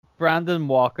Brandon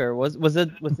Walker. Was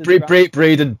it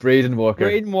Braden Walker.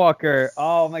 Braden Walker.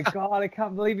 Oh my God, I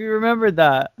can't believe you remembered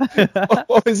that.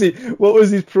 What was he? What was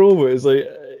his promo? It was like,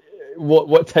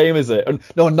 what time is it?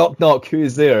 No, knock. Who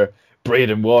is there?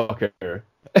 Braden Walker.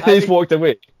 And he's walked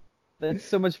away. That's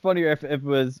so much funnier if it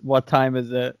was, what time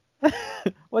is it?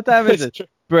 What time is it?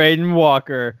 Braden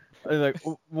Walker. I was like,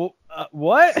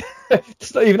 what?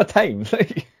 It's not even a time.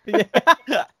 Yeah.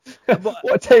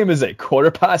 What time is it?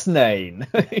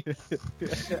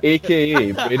 9:15.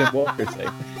 AKA Braden Walker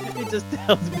time. He just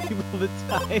tells people the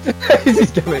time. It's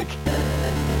his gimmick.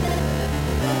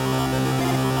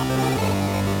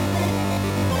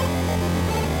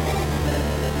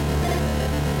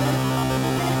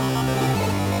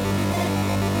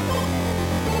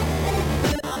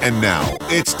 And now,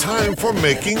 it's time for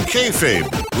Making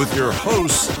Kayfabe with your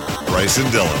hosts, Bryce and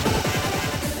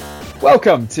Dylan.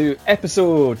 Welcome to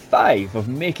episode 5 of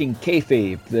Making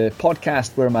Kayfabe, the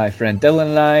podcast where my friend Dylan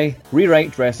and I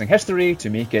rewrite wrestling history to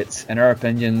make it, in our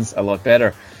opinions, a lot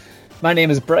better. My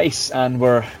name is Bryce, and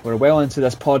we're well into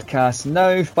this podcast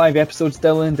now. 5 episodes,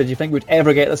 Dylan. Did you think we'd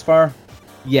ever get this far?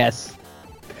 Yes.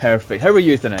 Perfect. How are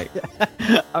you tonight?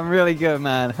 I'm really good,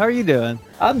 man. How are you doing?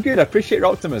 I'm good. I appreciate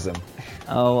your optimism.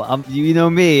 Oh, you know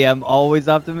me. I'm always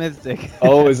optimistic.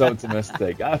 Always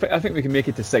optimistic. I think we can make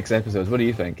it to 6 episodes. What do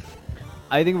you think?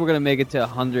 I think we're going to make it to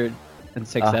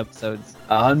 106 episodes.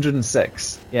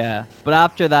 106? Yeah. But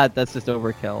after that, that's just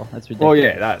overkill. That's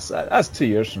ridiculous. Oh, yeah. That's 2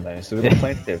 years from now, so we've got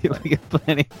plenty of time. We got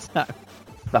plenty of time.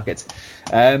 Fuck it.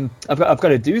 I've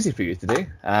got a doozy for you today.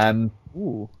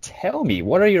 Ooh. Tell me,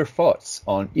 what are your thoughts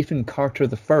on Ethan Carter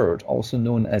III, also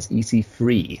known as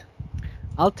EC3?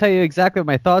 I'll tell you exactly what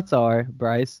my thoughts are,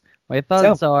 Bryce. My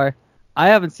thoughts are, I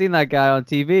haven't seen that guy on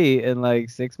TV in like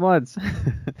 6 months.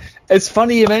 It's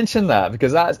funny you mention that,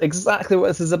 because that's exactly what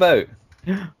this is about.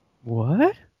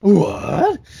 What?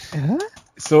 What? Huh?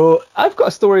 So I've got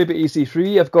a story about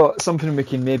EC3. I've got something we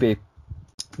can maybe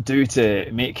do to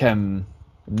make him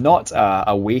not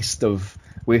a waste of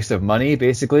money,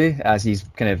 basically, as he's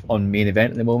kind of on main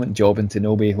event at the moment, jobbing to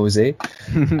Nobe Jose.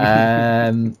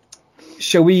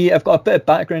 Shall we? I've got a bit of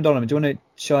background on him.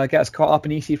 Shall I get us caught up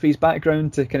in EC3's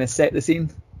background to kind of set the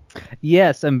scene?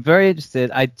 Yes, I'm very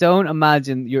interested. I don't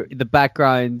imagine the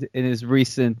background in his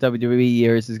recent WWE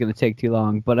years is going to take too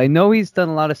long, but I know he's done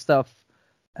a lot of stuff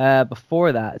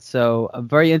before that, so I'm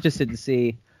very interested to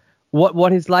see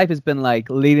what his life has been like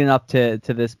leading up to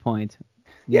this point.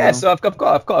 Yeah, so I've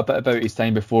got a bit about his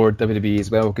time before WWE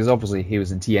as well, because obviously he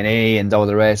was in TNA and all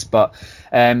the rest. But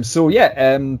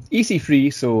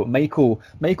EC3, so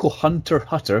Michael Hunter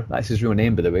Hutter, that's his real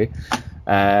name by the way,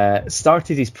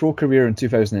 started his pro career in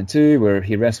 2002, where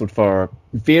he wrestled for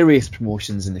various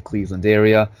promotions in the Cleveland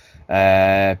area.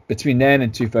 Between then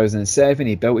and 2007,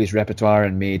 he built his repertoire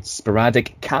and made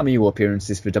sporadic cameo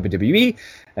appearances for WWE,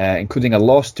 including a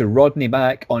loss to Rodney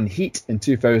Mack on Heat in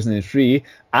 2003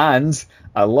 and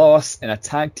a loss in a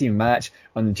tag team match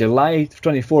on the July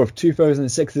 24th,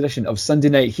 2006 edition of Sunday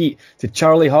Night Heat to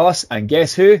Charlie Haas, and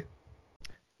guess who?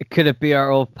 Could it be our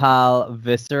old pal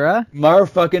Viscera?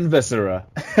 Motherfucking Viscera.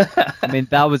 I mean,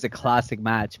 that was a classic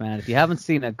match, man. If you haven't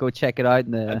seen it, go check it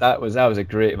out. That was a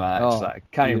great match. I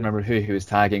can't even remember who he was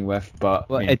tagging with, but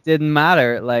it didn't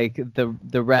matter. Like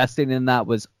the wrestling in that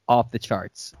was off the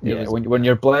charts. Yeah, when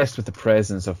you're blessed with the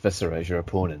presence of Viscera as your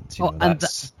opponent,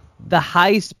 that's... The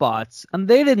high spots, and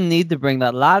they didn't need to bring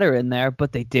that ladder in there,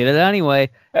 but they did it anyway.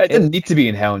 It didn't need to be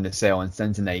in Hell in a Cell on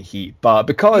Sunday Night Heat, but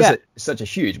because it's such a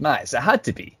huge match, it had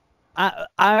to be.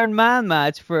 Iron Man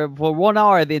match for 1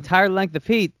 hour, the entire length of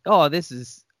Heat. Oh,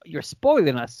 you're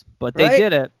spoiling us, but they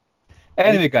did it.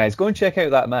 Anyway, guys, go and check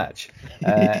out that match.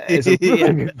 It's a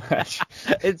really good match.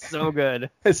 It's so good.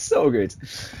 It's so good.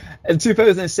 In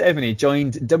 2007, he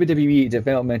joined WWE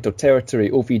Developmental Territory,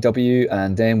 OVW,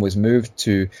 and then was moved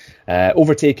to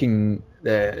overtaking...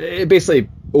 basically,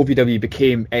 OVW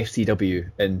became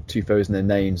FCW in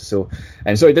 2009. So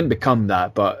it didn't become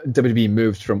that, but WWE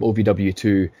moved from OVW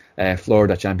to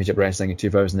Florida Championship Wrestling in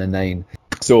 2009.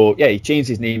 So, yeah, he changed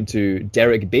his name to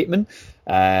Derek Bateman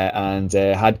and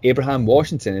had Abraham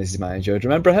Washington as his manager. Do you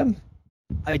remember him?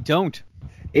 I don't.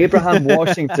 Abraham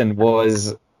Washington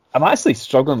was... I'm actually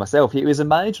struggling myself. He was a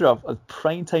manager of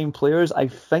primetime players, I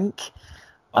think.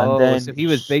 And so he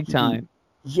was big time.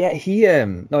 Yeah,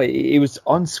 he was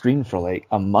on screen for like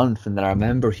a month, and then I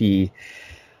remember he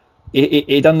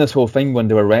done this whole thing when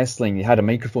they were wrestling. He had a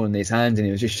microphone in his hand and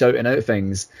he was just shouting out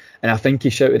things, and I think he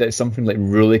shouted out something like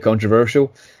really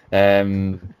controversial.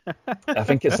 I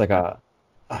think it's like a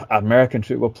American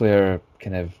football player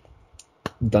kind of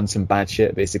done some bad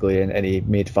shit basically, and he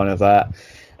made fun of that,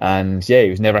 and yeah, he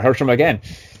was never heard from again.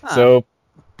 So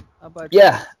about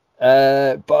Yeah,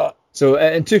 but so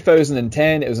in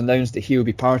 2010, it was announced that he would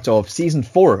be part of season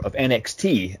 4 of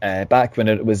NXT, back when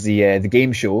it was the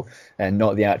game show and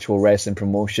not the actual wrestling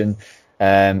promotion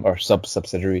or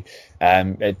subsidiary.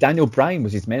 Daniel Bryan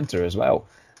was his mentor as well.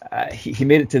 He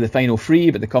made it to the final 3,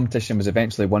 but the competition was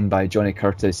eventually won by Johnny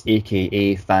Curtis,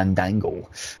 aka Fandango.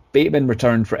 Bateman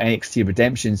returned for NXT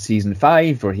Redemption Season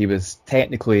 5, where he was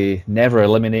technically never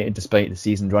eliminated despite the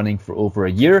season running for over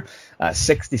a year.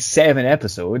 67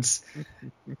 episodes.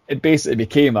 It basically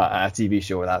became a TV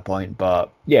show at that point,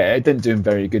 but yeah, it didn't do him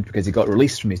very good because he got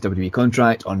released from his WWE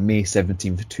contract on May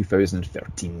 17th,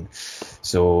 2013.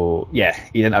 So yeah,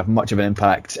 he didn't have much of an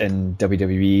impact in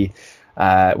WWE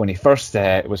when he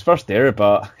was first there,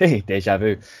 but hey, deja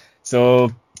vu.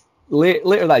 So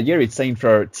later that year, he'd signed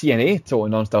for TNA, Total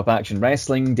Nonstop Action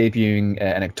Wrestling, debuting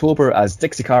in October as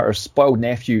Dixie Carter's spoiled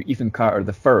nephew, Ethan Carter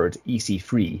III,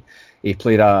 EC3. He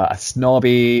played a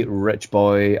snobby, rich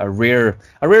boy, a rare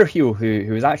heel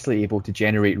who was actually able to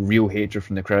generate real hatred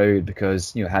from the crowd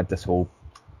because, had this whole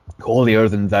holier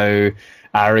than thou,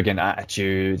 arrogant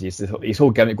attitude. His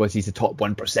whole gimmick was he's the top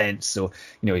 1%, so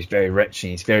he's very rich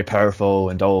and he's very powerful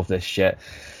and all of this shit.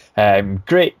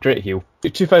 Great heel.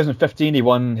 In 2015, he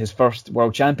won his first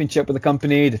world championship with the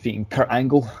company, defeating Kurt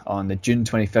Angle on the June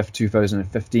 25th,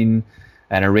 2015,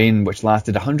 in a reign which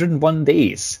lasted 101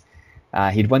 days.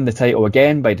 He'd won the title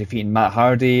again by defeating Matt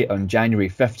Hardy on January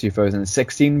 5th,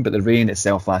 2016, but the reign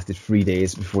itself lasted 3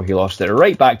 days before he lost it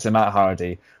right back to Matt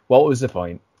Hardy. What was the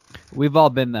point? We've all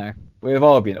been there. We've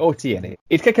all been. Oh, TNA.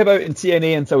 He'd kick about in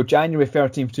TNA until January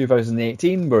 13th,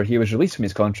 2018, where he was released from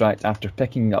his contract after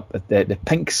picking up the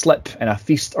pink slip in a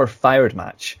Feast or Fired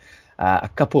match. A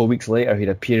couple of weeks later, he'd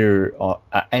appear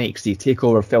at NXT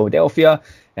TakeOver Philadelphia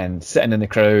and sitting in the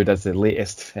crowd as the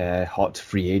latest hot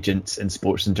free agent in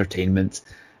sports entertainment.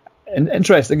 And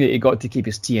interestingly, he got to keep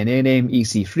his TNA name,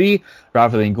 EC3,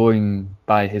 rather than going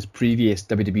by his previous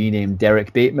WWE name,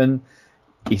 Derek Bateman.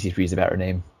 EC3 is a better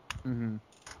name. Mm-hmm.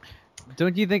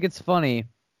 Don't you think it's funny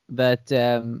that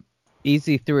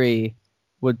EC3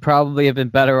 would probably have been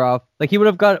better off? Like, he would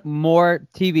have got more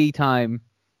TV time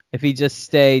if he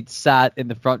just sat in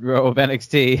the front row of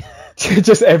NXT.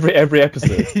 Just every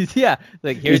episode. Yeah,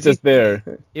 like he's just there.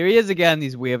 Here he is again.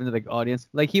 He's waving to the audience.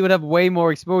 Like, he would have way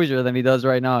more exposure than he does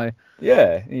right now.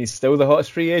 Yeah, he's still the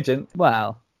hottest free agent.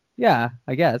 Well, yeah,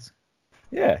 I guess.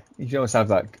 Yeah, you can always have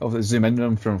that. Obviously, zoom in on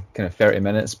him for kind of 30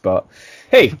 minutes. But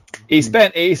hey, he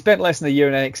spent less than a year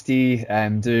in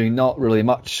NXT, doing not really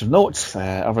much of note,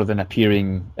 other than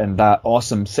appearing in that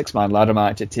awesome 6-man ladder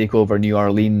match at TakeOver New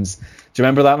Orleans. Do you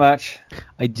remember that match?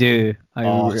 I do.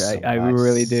 I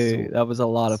really do. That was a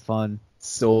lot of fun.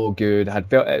 So good.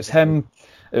 It was him.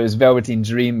 It was Velveteen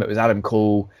Dream. It was Adam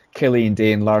Cole, Killian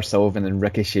Dane, Lars Sullivan, and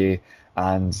Ricochet.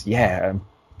 And yeah,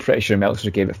 pretty sure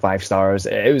Meltzer gave it 5 stars.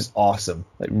 It was awesome,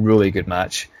 like really good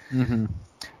match. Mm-hmm.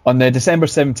 On the December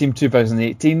 17,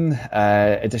 2018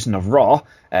 edition of Raw,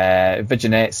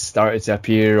 Vignettes started to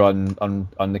appear on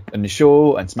the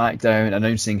show and SmackDown,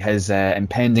 announcing his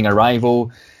impending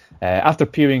arrival. After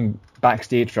appearing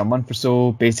backstage for a month or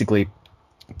so, basically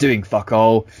doing fuck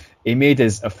all, he made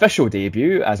his official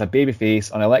debut as a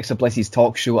babyface on Alexa Bliss's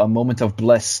talk show A Moment of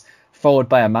Bliss, followed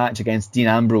by a match against Dean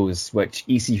Ambrose, which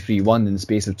EC3 won in the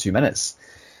space of 2 minutes.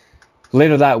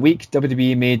 Later that week,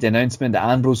 WWE made the announcement that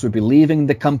Ambrose would be leaving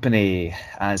the company,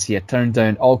 as he had turned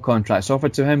down all contracts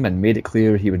offered to him and made it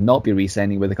clear he would not be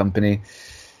re-signing with the company.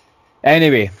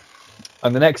 Anyway,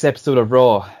 on the next episode of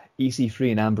Raw,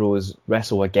 EC3 and Ambrose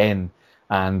wrestle again,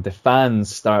 and the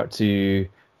fans start to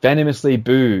venomously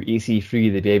boo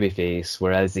EC3, the babyface,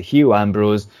 whereas the heel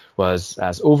Ambrose was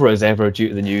as over as ever due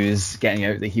to the news getting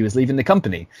out that he was leaving the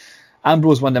company.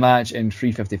 Ambrose won the match in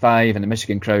 3:55, and the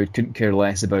Michigan crowd couldn't care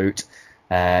less about,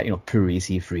 poor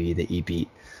EC3 that he beat.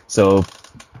 So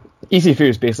EC3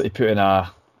 was basically put in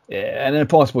an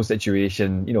impossible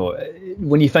situation.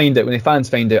 When the fans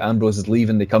find out Ambrose is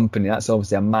leaving the company, that's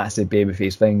obviously a massive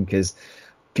babyface thing, because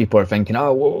people are thinking,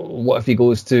 what if he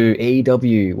goes to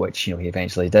AEW, which he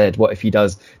eventually did? What if he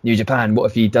does New Japan? What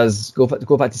if he does go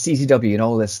back to CCW and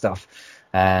all this stuff?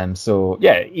 So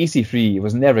yeah, EC3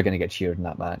 was never going to get cheered in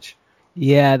that match.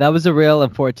 Yeah, that was a real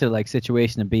unfortunate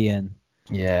situation to be in.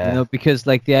 Yeah, because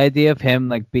the idea of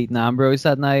him beating Ambrose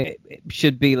that night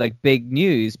should be big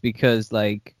news, because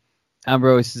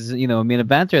Ambrose is a main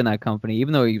eventer in that company,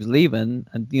 even though he was leaving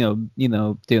and doing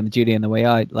the duty on the way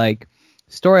out.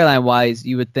 Storyline wise,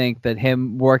 you would think that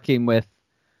him working with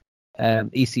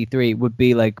EC3 would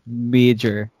be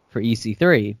major for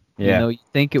EC3. Yeah. You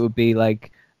think it would be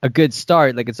a good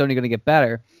start, it's only going to get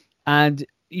better. And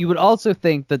you would also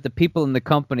think that the people in the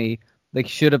company like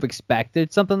should have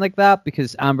expected something like that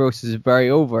because Ambrose is very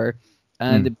over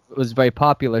and it was very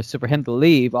popular. So for him to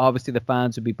leave, obviously the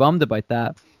fans would be bummed about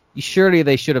that. Surely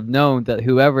they should have known that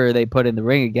whoever they put in the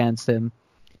ring against him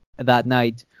that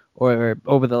night or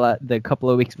over the couple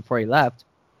of weeks before he left,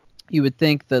 you would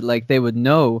think that like they would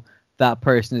know that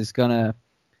person is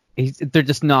they're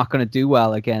just not gonna do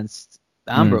well against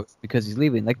Ambrose because he's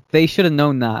leaving. Like they should have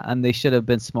known that and they should have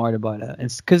been smart about it.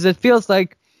 Because it feels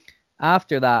like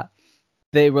after that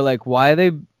they were like, why are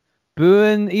they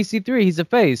booing EC3? He's a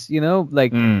face, you know,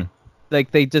 like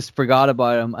they just forgot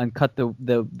about him and cut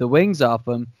the wings off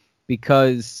him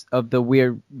because of the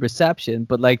weird reception.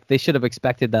 But like they should have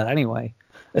expected that anyway.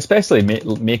 Especially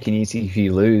making EC3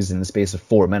 lose in the space of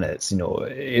 4 minutes. You know,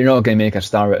 you're not going to make a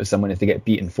star out of someone if they get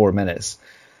beat in 4 minutes,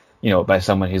 you know, by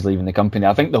someone who's leaving the company.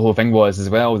 I think the whole thing was as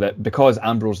well that because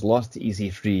Ambrose lost to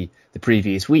EC3 the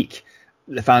previous week,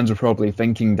 the fans were probably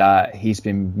thinking that he's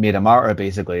been made a martyr,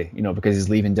 basically, you know, because he's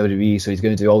leaving WWE, so he's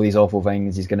going to do all these awful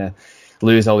things, he's going to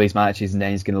lose all these matches, and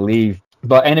then he's going to leave.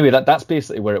 But anyway, that's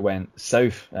basically where it went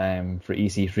south for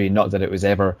EC3. Not that it was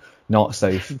ever not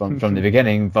south from the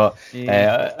beginning, but in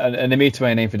the May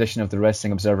 29th edition of the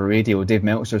Wrestling Observer Radio, Dave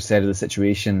Meltzer said of the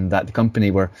situation that the company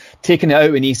were taking it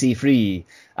out in EC3,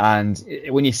 and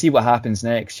when you see what happens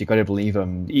next, you got to believe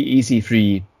him.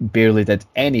 EC3 barely did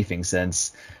anything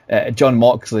since. John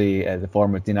Moxley, the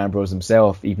former Dean Ambrose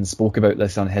himself, even spoke about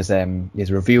this on his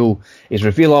Reveal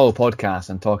All podcast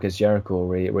and Talk Is Jericho,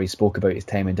 where he spoke about his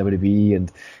time in WWE,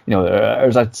 and you know there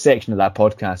was a section of that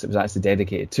podcast that was actually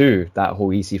dedicated to that whole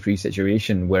EC3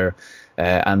 situation where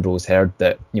Ambrose heard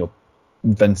that, you know,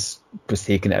 Vince was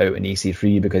taking it out in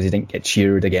EC3 because he didn't get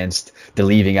cheered against the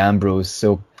leaving Ambrose.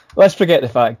 So let's forget the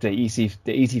fact that the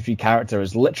EC3 character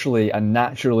is literally a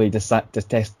naturally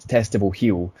detestable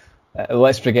heel.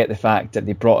 Let's forget the fact that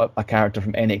they brought up a character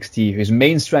from NXT whose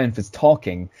main strength is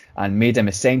talking and made him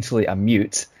essentially a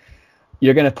mute.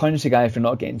 You're going to punish a guy for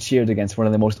not getting cheered against one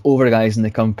of the most over guys in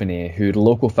the company who the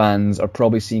local fans are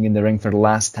probably seeing in the ring for the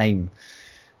last time.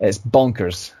 It's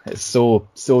bonkers. It's so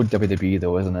WWE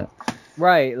though, isn't it?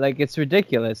 Right, like it's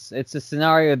ridiculous. It's a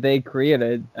scenario they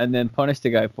created and then punished the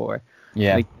guy for.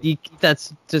 Yeah. Like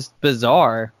that's just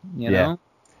bizarre, you know?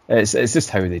 It's just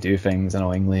how they do things,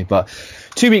 annoyingly. But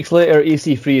 2 weeks later,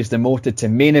 EC3 is demoted to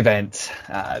Main Event.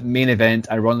 Main Event,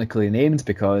 ironically named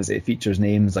because it features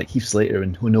names like Heath Slater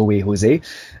and Honoe Jose.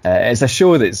 It's a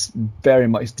show that's very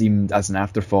much deemed as an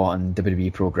afterthought on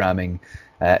WWE programming.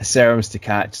 Serves to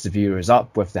catch the viewers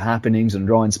up with the happenings on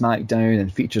Raw and SmackDown,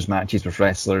 and features matches with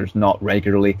wrestlers not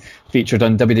regularly featured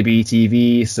on WWE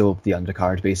TV, so the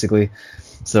undercard basically.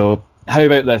 So how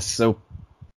about this? So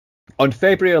on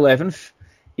February 11th,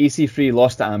 EC3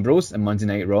 lost to Ambrose in Monday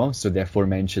Night Raw, so the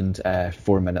aforementioned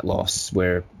 4-minute loss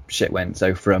where shit went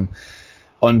south for him.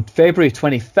 On February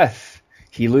 25th,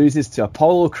 he loses to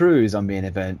Apollo Crews on Main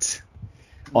Event.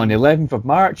 On 11th of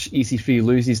March, EC3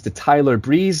 loses to Tyler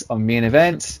Breeze on Main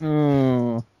Event.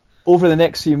 Over the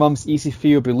next few months,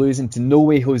 EC3 will be losing to No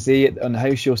Way Jose on the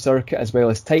house show circuit, as well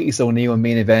as Titus O'Neil on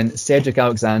Main Event, Cedric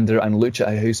Alexander, and Lucha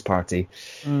at House Party.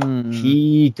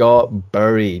 He got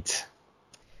buried.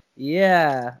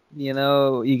 Yeah, you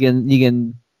know, you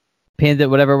can paint it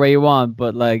whatever way you want,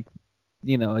 but like,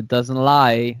 you know, it doesn't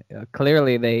lie.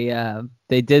 Clearly,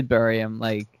 they did bury him.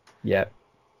 Like, yeah,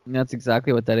 that's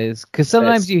exactly what that is. Because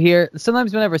sometimes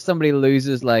whenever somebody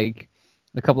loses like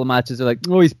a couple of matches, they're like,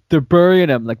 oh, they're burying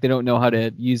him. Like they don't know how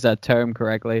to use that term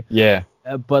correctly. Yeah.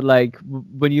 But like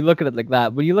when you look at it like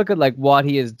that, when you look at like what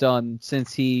he has done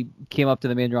since he came up to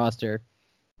the main roster.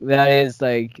 That is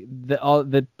like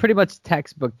the pretty much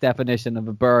textbook definition of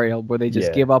a burial, where they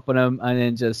just give up on him and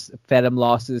then just fed him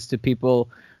losses to people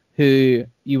who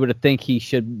you would think he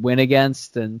should win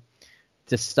against, and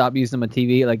just stop using them on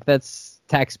TV. Like that's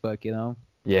textbook, you know.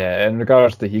 Yeah, in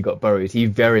regards to he got buried, he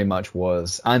very much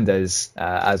was and is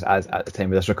as at the time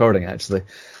of this recording. Actually,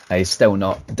 he's still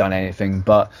not done anything.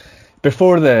 But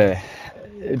before the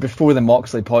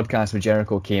Moxley podcast with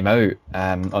Jericho came out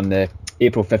on the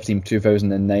April 15,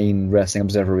 2009 Wrestling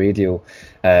Observer Radio,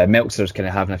 Meltzer's kind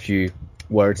of having a few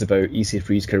words about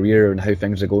EC3's career and how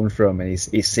things are going for him, and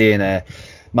he's saying,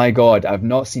 my God, I've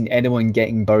not seen anyone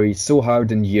getting buried so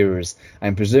hard in years.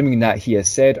 I'm presuming that he has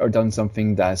said or done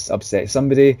something that's upset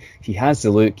somebody. He has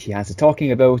the look, he has the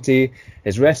talking ability,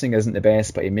 his wrestling isn't the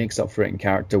best, but he makes up for it in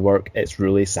character work. It's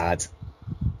really sad.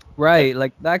 Right,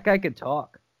 like that guy could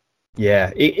talk.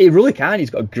 Yeah, he really can.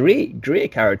 He's got a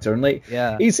great character, and like,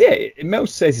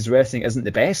 Mills says his wrestling isn't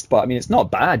the best, but I mean, it's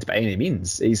not bad by any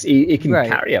means. He can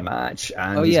carry a match,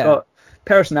 and he's got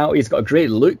personality. He's got a great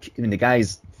look. I mean, the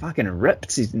guy's fucking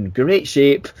ripped. He's in great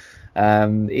shape.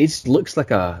 He just looks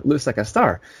like a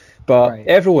star. But Right.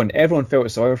 everyone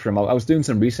felt sorry for him. I was doing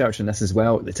some research on this as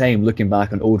well at the time, looking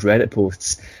back on old Reddit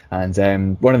posts,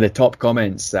 and one of the top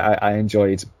comments that I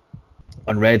enjoyed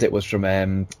on Reddit was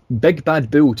from Big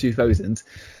Bad Bull 2000.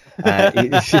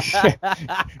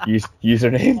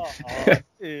 Username.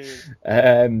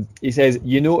 He says,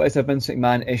 "You know it's a Vince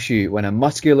McMahon issue when a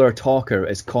muscular talker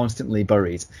is constantly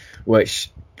buried,"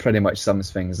 which pretty much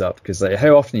sums things up. Because like,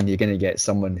 how often are you going to get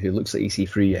someone who looks like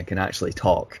EC3 and can actually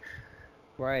talk?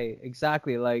 Right,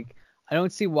 exactly. Like, I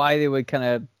don't see why they would kind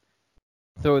of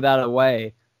throw that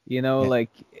away. You know, Yeah. like,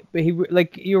 but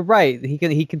you're right.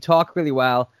 He can talk really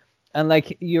well, and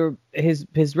like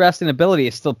his wrestling ability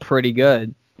is still pretty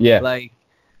good. Yeah, Like,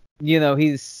 you know,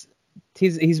 he's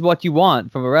what you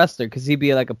want from a wrestler, because he'd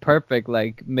be like a perfect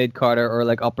like mid carder or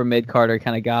like upper mid carder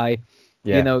kind of guy.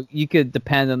 yeah, You know, you could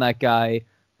depend on that guy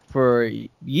for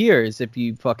years if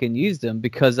you fucking used him,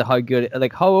 because of how good,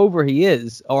 like how over he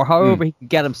is, or how over he can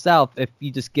get himself if you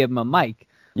just give him a mic.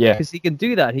 yeah. Because he can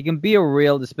do that. He can be a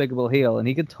real despicable heel, and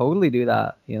he can totally do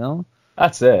that. You know?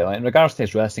 That's it. Like, in regards to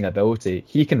his wrestling ability,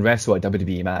 he can wrestle a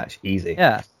WWE match easy.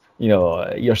 Yeah. You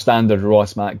know, your standard Raw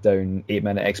SmackDown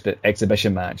 8-minute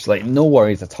exhibition match, like no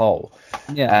worries at all.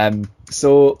 Yeah.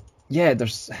 So yeah,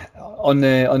 there's on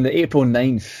April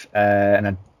 9th,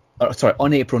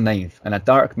 on April 9th, in a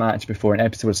dark match before an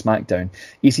episode of SmackDown,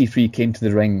 EC3 came to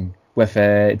the ring with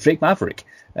Drake Maverick,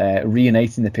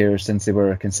 reuniting the pair since they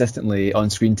were consistently on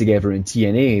screen together in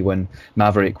TNA when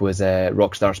Maverick was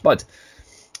Rockstar Spud.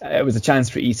 It was a chance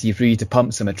for EC3 to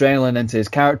pump some adrenaline into his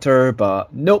character,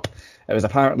 but nope. It was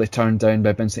apparently turned down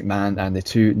by Vince McMahon, and the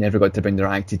two never got to bring their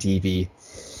act to TV.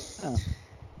 Oh.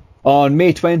 On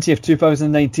May 20th,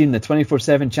 2019, the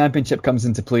 24/7 Championship comes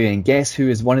into play, and guess who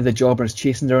is one of the jobbers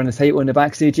chasing down the title in the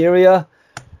backstage area?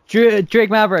 Drake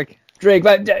Maverick. Drake,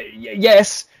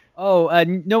 yes. Oh,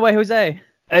 No Way Jose.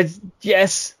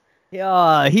 Yes.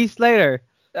 Yeah, Heath Slater.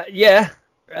 Yeah.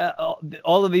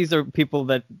 All of these are people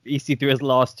that EC3 has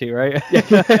lost to, right?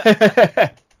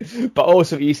 But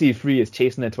also EC3 is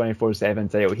chasing the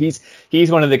 24/7 title.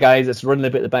 He's one of the guys that's running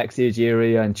about the backstage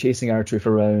area and chasing R-Truth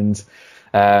around.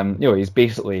 You know, he's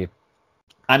basically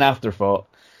an afterthought.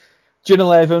 June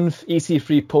 11th,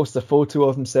 EC3 posts a photo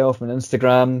of himself on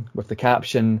Instagram with the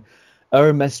caption,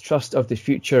 "Our mistrust of the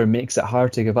future makes it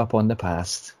hard to give up on the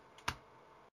past."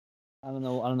 I don't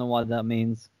know what that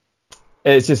means.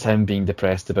 It's just him being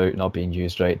depressed about not being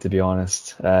used right, to be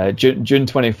honest. June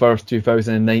 21st,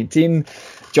 2019,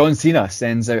 John Cena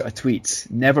sends out a tweet,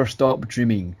 "Never stop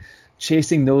dreaming.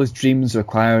 Chasing those dreams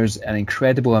requires an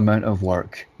incredible amount of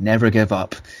work. Never give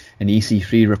up." And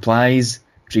EC3 replies,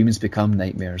 "Dreams become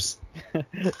nightmares."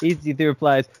 EC3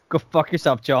 replies, "Go fuck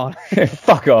yourself, John."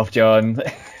 Fuck off, John.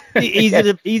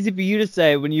 Easy for you to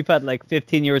say when you've had like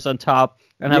 15 years on top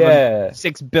and having Yeah.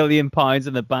 £6 billion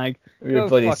in the bank. Your Go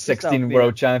bloody fuck 16 yourself,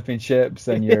 world championships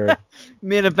and your...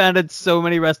 Main evented so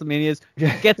many WrestleManias.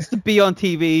 Gets to be on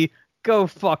TV. Go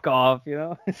fuck off, you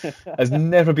know? has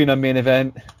never been a main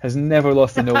event, has never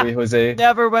lost to No Way Jose.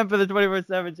 Never went for the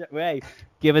 24/7. Hey,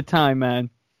 give it time, man.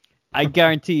 I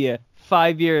guarantee you,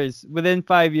 5 years, within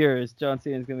 5 years, John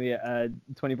Cena's going to be a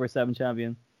 24/7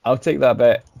 champion. I'll take that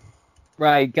bet.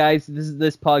 Right, guys,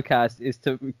 this podcast is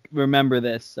to remember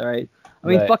this, all right? I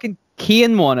mean, Right. fucking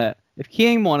Kane won it. If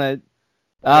Kane won it...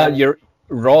 You're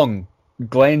wrong.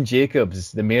 Glenn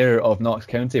Jacobs, the mayor of Knox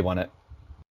County, won it.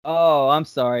 Oh, I'm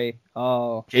sorry.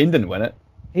 Oh. Kane didn't win it.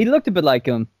 He looked a bit like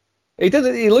him. He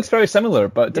did. He looks very similar,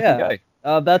 but different Yeah.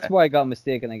 guy. That's where I got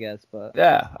mistaken, I guess. But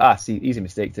Yeah. See, easy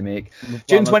mistake to make.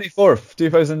 June 24th,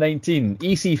 2019,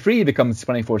 EC3 becomes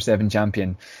 24/7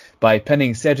 champion by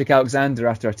pinning Cedric Alexander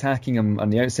after attacking him on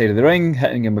the outside of the ring,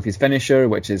 hitting him with his finisher,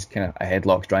 which is kind of a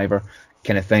headlock driver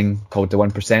kind of thing called the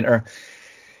 1%er.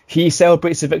 He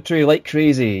celebrates the victory like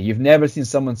crazy. You've never seen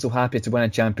someone so happy to win a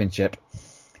championship.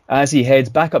 As he heads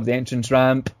back up the entrance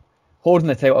ramp, holding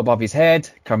the title above his head,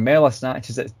 Carmella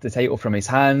snatches the title from his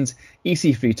hand.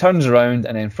 EC3 turns around,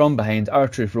 and then from behind,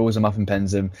 R-Truth rolls him up and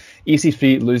pins him.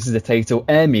 EC3 loses the title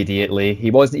immediately. He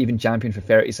wasn't even champion for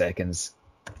 30 seconds.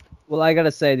 well, I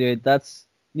gotta say, dude, that's,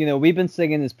 you know, we've been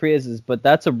singing his praises, but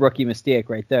that's a rookie mistake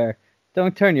right there.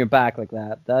 Don't turn your back like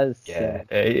that. That is Yeah,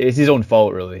 it's his own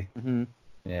fault, really. Mhm.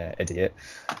 Yeah, idiot.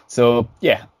 So,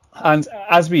 yeah. And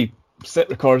as we sit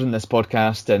recording this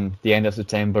podcast in the end of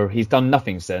September, he's done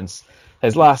nothing since.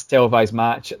 His last televised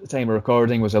match at the time of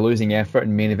recording was a losing effort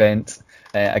in main event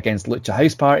against Lucha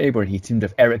House Party, where he teamed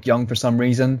with Eric Young for some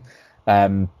reason.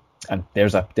 And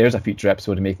there's a future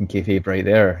episode of Making Kayfabe right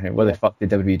there. What the fuck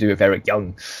did WWE do with Eric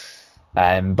Young?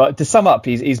 But to sum up,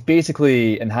 he's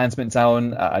basically enhancement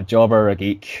talent, a jobber, a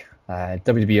geek.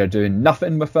 WWE are doing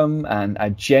nothing with him, and I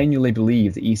genuinely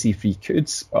believe that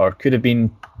EC3 could have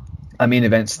been a main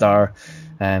event star.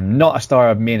 Not a star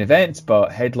of main events,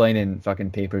 but headlining fucking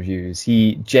pay-per-views.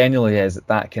 He genuinely is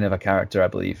that kind of a character, I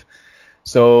believe.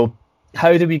 So,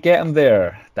 how did we get him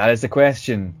there? That is the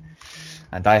question.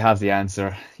 And I have the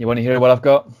answer. You want to hear what I've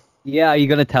got? Yeah, are you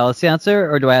going to tell us the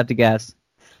answer, or do I have to guess?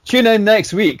 Tune in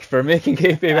next week for Making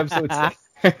Kayfabe episode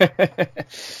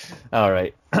 6. All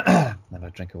right. Have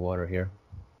a drink of water here.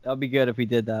 That'd be good if we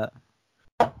did that.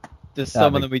 Just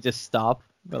some of them we just stop.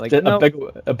 We're like,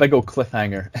 a big old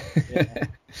cliffhanger. Yeah.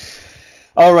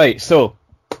 All right, so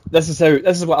this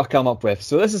is what I've come up with.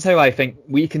 So this is how I think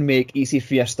we can make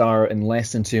EC3 a star in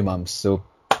less than 2 months. So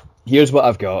here's what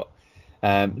I've got.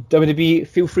 WWE,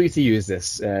 feel free to use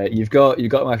this. You've got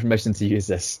my permission to use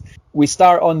this. We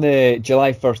start on the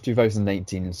July 1st,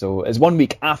 2019. So it's 1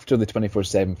 week after the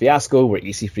 24/7 fiasco where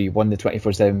EC3 won the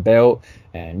 24/7 belt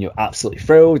and absolutely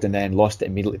thrilled, and then lost it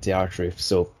immediately to R-Truth.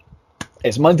 So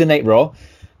it's Monday Night Raw.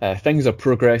 Things are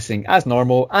progressing as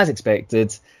normal, as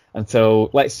expected,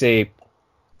 until, let's say,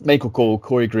 Michael Cole,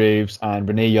 Corey Graves, and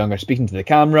Renee Young are speaking to the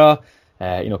camera,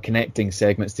 connecting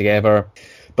segments together.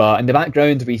 But in the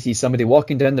background, we see somebody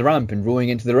walking down the ramp and rolling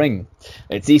into the ring.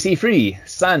 It's EC3,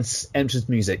 Sans entrance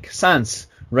music, Sans,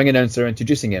 ring announcer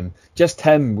introducing him. Just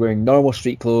him wearing normal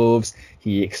street clothes.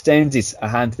 He extends a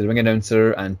hand to the ring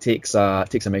announcer and takes a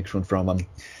microphone from him.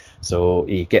 So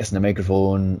he gets in the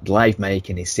microphone, live mic,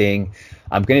 and he's saying,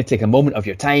 I'm going to take a moment of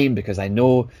your time because I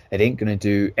know it ain't going to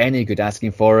do any good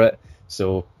asking for it.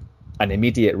 So an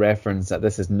immediate reference that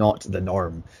this is not the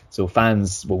norm. So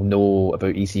fans will know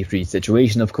about EC3's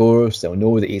situation, of course. They'll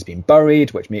know that he's been buried,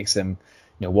 which makes him,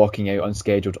 walking out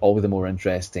unscheduled all the more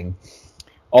interesting.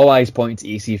 All eyes point to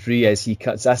EC3 as he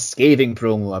cuts a scathing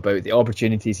promo about the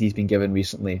opportunities he's been given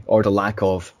recently, or the lack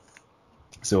of.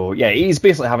 So yeah, he's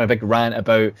basically having a big rant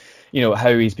about,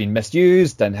 how he's been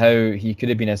misused and how he could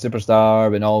have been a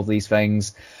superstar and all of these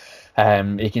things.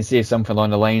 He can say something along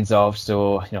the lines of,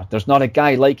 there's not a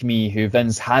guy like me who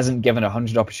Vince hasn't given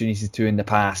 100 opportunities to in the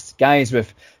past. Guys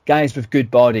with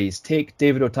good bodies. Take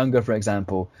David Otunga, for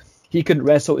example. He couldn't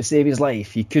wrestle to save his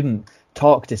life. He couldn't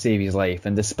talk to save his life.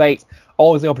 And despite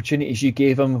all the opportunities you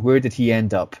gave him, where did he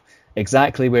end up?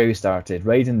 Exactly where he started,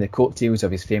 riding the coattails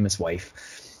of his famous wife.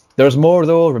 There's more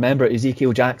though. Remember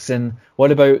Ezekiel Jackson.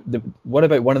 What about one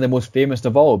of the most famous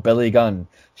of all, Billy Gunn?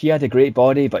 He had a great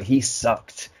body, but he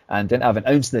sucked and didn't have an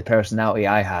ounce of the personality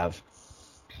I have.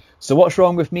 So what's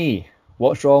wrong with me?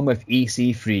 What's wrong with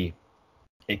EC3?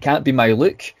 It can't be my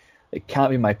look. It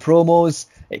can't be my promos.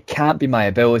 It can't be my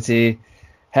ability.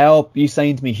 Help, you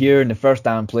signed me here in the first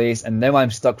damn place, and now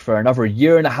I'm stuck for another 1.5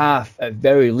 years at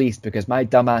very least because my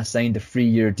dumbass signed a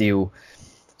 3-year deal.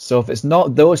 So if it's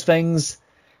not those things,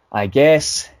 I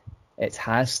guess it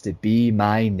has to be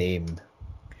my name.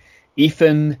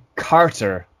 Ethan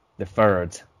Carter III.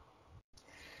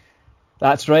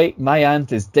 That's right, my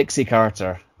aunt is Dixie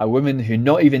Carter, a woman who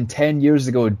not even 10 years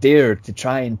ago dared to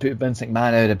try and put Vince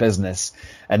McMahon out of business.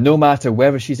 And no matter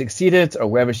whether she succeeded or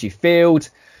whether she failed,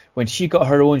 when she got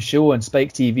her own show on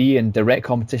Spike TV in direct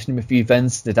competition with you,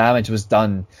 Vince, the damage was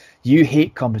done. You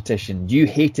hate competition. You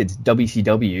hated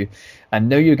WCW. And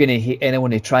now you're going to hate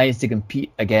anyone who tries to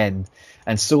compete again.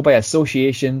 And so by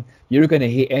association, you're going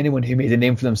to hate anyone who made a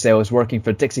name for themselves working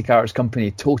for Dixie Carter's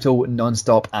company, Total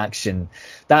Nonstop Action.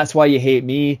 That's why you hate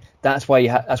me. That's what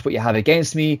you have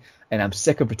against me. And I'm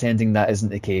sick of pretending that isn't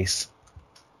the case.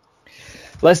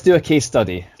 Let's do a case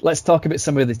study. Let's talk about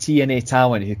some of the TNA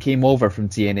talent who came over from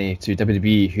TNA to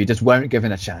WWE who just weren't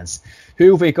given a chance.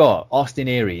 Who have we got? Austin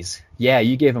Aries. Yeah,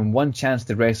 you gave him one chance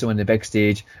to wrestle on the big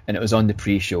stage and it was on the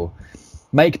pre-show.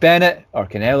 Mike Bennett, or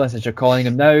Kanellis as you're calling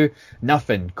him now,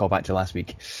 nothing. Call back to last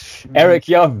week. Eric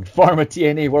Young, former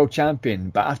TNA World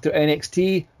Champion, but after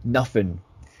NXT, nothing.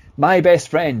 My best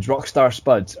friend, Rockstar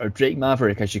Spuds, or Drake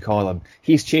Maverick as you call him,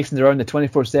 he's chasing around the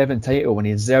 24/7 title when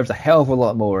he deserves a hell of a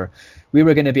lot more. We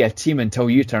were going to be a team until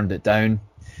you turned it down.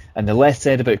 And the less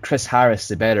said about Chris Harris,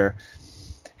 the better.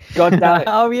 God damn it.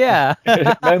 Oh, yeah.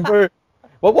 Remember?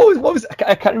 What was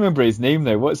I can't remember his name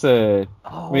now. What's a...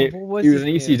 what was he was his in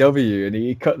name? ECW and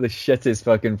he cut the shittest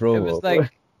fucking promo. It was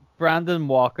like Brandon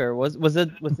Walker. Was it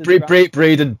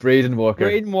Braden Walker.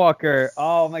 Braden Walker.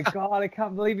 Oh my god, I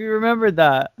can't believe you remembered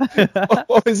that.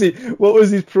 What was his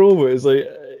promo? It was like,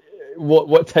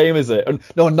 what time is it?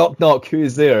 No, knock knock, who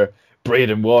is there?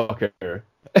 Braden Walker.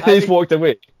 And he's walked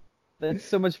away. That's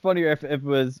so much funnier if it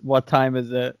was, what time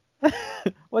is it?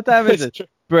 What time is it?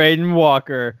 Braden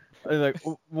Walker. I was like,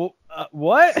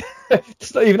 what?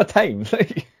 It's not even a time.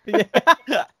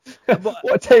 Yeah.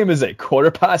 What time is it?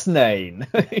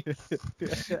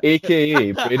 9:15.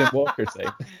 AKA Braden Walker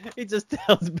time. He just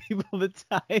tells people the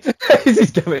time. It's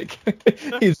his gimmick.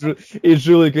 He's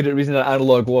really good at reading an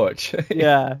analog watch.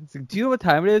 Yeah. It's like, do you know what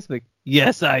time it is? Like,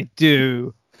 yes, I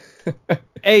do.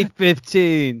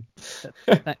 8:15.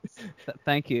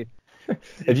 Thank you.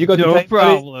 Have you got No the time,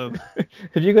 problem. buddy?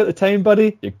 Have you got the time,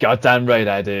 buddy? You're goddamn right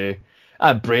I do.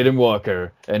 I'm Braden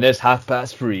Walker, and it's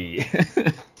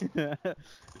 3:30.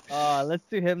 Let's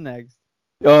do him next.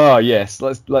 Oh yes,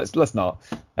 let's not.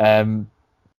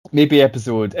 Maybe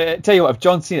episode. Tell you what,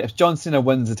 if John Cena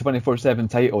wins the 24/7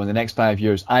 title in the next 5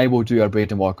 years, I will do a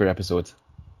Braden Walker episode.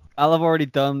 I'll have already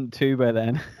done 2 by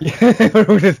then. Yeah, we're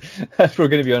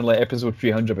going to be on like episode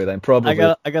 300 by then, probably. I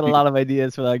got a lot of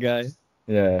ideas for that guy.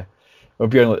 Yeah, we'll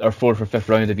be on like our 4th or 5th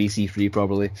round of EC3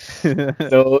 probably.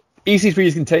 So EC3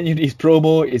 is continuing his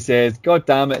promo. He says, "God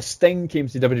damn it, Sting came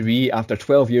to WWE after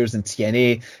 12 years in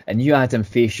TNA, and you had him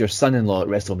face your son-in-law at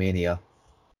WrestleMania."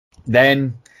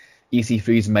 Then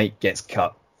EC3's mic gets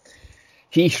cut.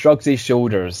 He shrugs his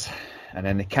shoulders, and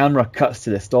then the camera cuts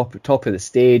to the top of the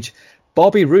stage.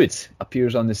 Bobby Roode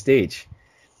appears on the stage.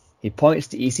 He points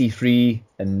to EC3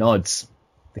 and nods.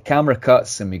 The camera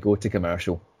cuts and we go to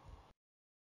commercial.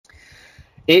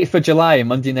 8th of July,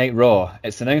 Monday Night Raw.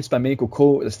 It's announced by Michael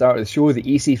Cole at the start of the show that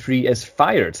EC3 is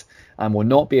fired and will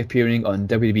not be appearing on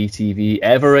WWE TV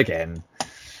ever again.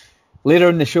 Later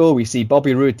in the show, we see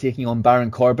Bobby Roode taking on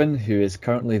Baron Corbin, who is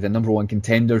currently the #1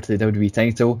 contender to the WWE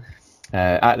title.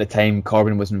 At the time,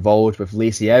 Corbin was involved with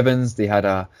Lacey Evans. They had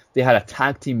a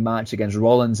tag team match against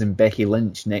Rollins and Becky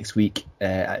Lynch next week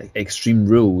at Extreme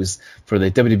Rules for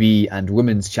the WWE and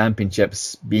Women's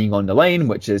Championships being on the line,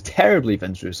 which is terribly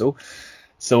Vince Russo.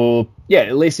 So,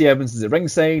 yeah, Lacey Evans is at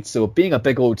ringside. So, being a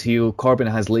big old heel, Corbin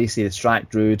has Lacey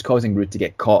distract Roode, causing Roode to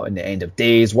get caught in the end of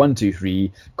days. 1, 2,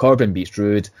 3. Corbin beats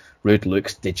Roode. Roode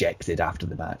looks dejected after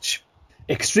the match.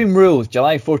 Extreme Rules,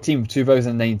 July 14th,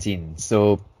 2019.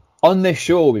 So, on this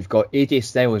show, we've got AJ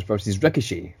Styles versus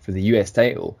Ricochet for the US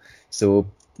title. So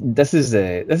this is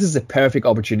a perfect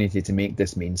opportunity to make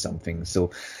this mean something. So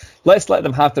let's let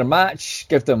them have their match.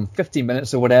 Give them 15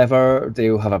 minutes or whatever.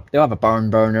 They'll have a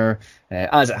barn burner.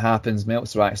 As it happens,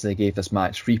 Meltzer actually gave this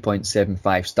match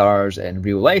 3.75 stars in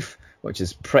real life, which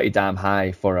is pretty damn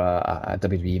high for a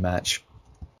WWE match.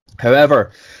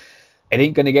 However, it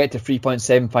ain't going to get to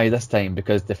 3.75 this time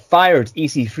because the fired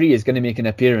EC3 is going to make an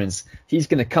appearance. He's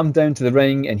going to come down to the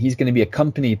ring and he's going to be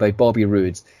accompanied by Bobby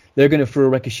Roode. They're going to throw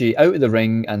Ricochet out of the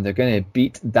ring and they're going to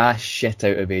beat that shit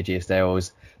out of AJ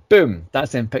Styles. Boom,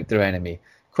 that's them picked their enemy.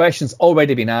 Questions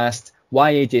already been asked.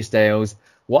 Why AJ Styles?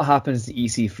 What happens to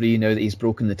EC3 now that he's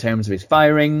broken the terms of his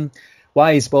firing?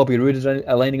 Why is Bobby Roode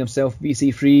aligning himself with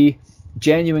EC3?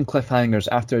 Genuine cliffhangers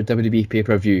after a WWE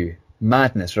pay-per-view.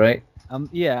 Madness, right?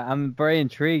 Yeah, I'm very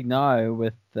intrigued now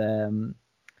with the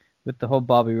whole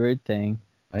Bobby Roode thing.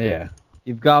 Oh, yeah.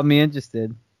 You've got me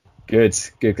interested. Good,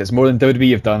 because more than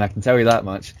WWE have done, I can tell you that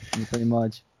much. Pretty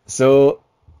much. So,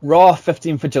 Raw,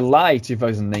 15th of July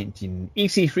 2019.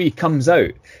 EC3 comes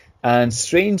out, and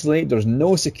strangely, there's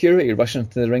no security rushing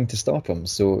to the ring to stop him.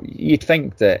 So, you'd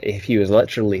think that if he was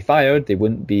literally fired, they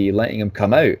wouldn't be letting him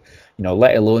come out.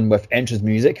 Let alone with entrance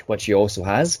music, which he also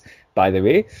has, by the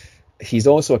way. He's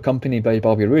also accompanied by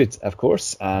Bobby Roode, of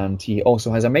course, and he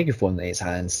also has a megaphone in his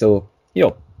hand. So,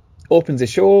 opens the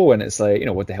show and it's like,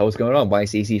 what the hell's going on? Why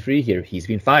is EC3 here? He's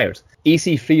been fired.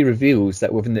 EC3 reveals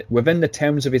that within the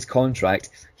terms of his contract,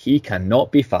 he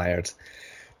cannot be fired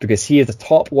because he is a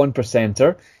top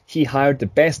 1%er. He hired the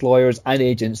best lawyers and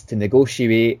agents to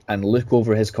negotiate and look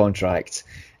over his contract.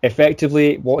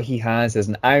 Effectively, what he has is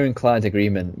an ironclad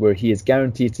agreement where he is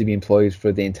guaranteed to be employed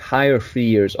for the entire 3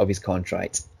 years of his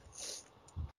contract.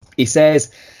 He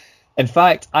says, "In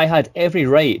fact, I had every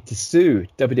right to sue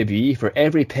WWE for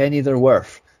every penny they're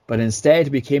worth, but instead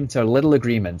we came to a little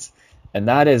agreement, and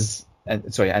that is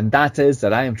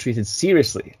that I am treated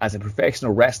seriously as a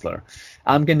professional wrestler.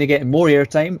 I'm going to get more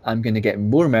airtime. I'm going to get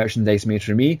more merchandise made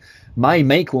for me. My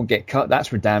mic won't get cut, that's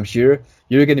for damn sure.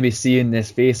 You're going to be seeing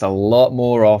this face a lot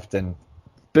more often."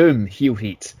 Boom, heel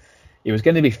heat. He was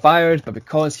going to be fired, but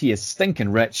because he is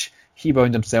stinking rich, he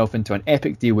bound himself into an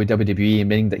epic deal with WWE,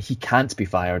 meaning that he can't be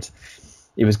fired.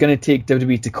 He was going to take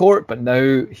WWE to court, but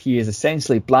now he is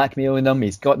essentially blackmailing them.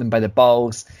 He's got them by the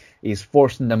balls. He's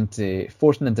forcing them to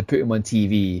put him on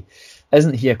TV.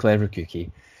 Isn't he a clever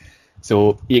cookie?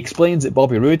 So he explains that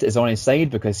Bobby Roode is on his side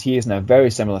because he is in a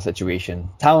very similar situation.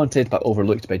 Talented but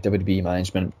overlooked by WWE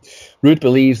management. Roode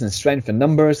believes in strength in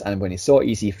numbers, and when he saw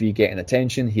EC3 getting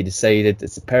attention, he decided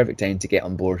it's the perfect time to get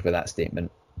on board with that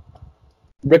statement.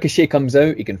 Ricochet comes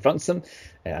out, he confronts him,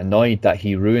 annoyed that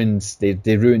they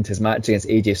ruined his match against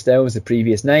AJ Styles the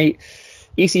previous night.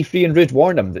 EC3 and Rude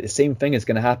warn him that the same thing is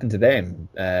going to happen to them.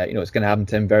 It's going to happen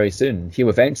to him very soon. He'll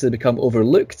eventually become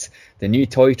overlooked. The new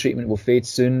toy treatment will fade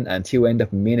soon, and he'll end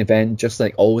up in main event just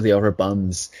like all the other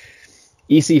bums.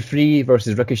 EC3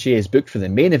 versus Ricochet is booked for the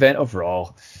main event of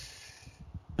Raw.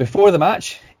 Before the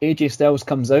match, AJ Styles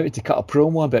comes out to cut a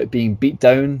promo about being beat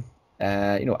down,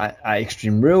 at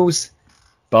Extreme Rules,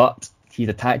 but he's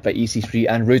attacked by EC3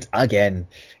 and Rude again.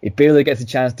 He barely gets a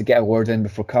chance to get a word in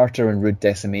before Carter and Rude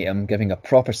decimate him, giving a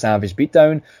proper savage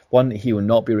beatdown, one that he will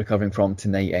not be recovering from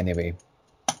tonight anyway.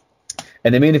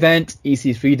 In the main event,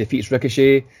 EC3 defeats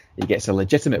Ricochet. He gets a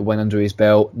legitimate win under his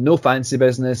belt. No fancy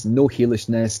business, no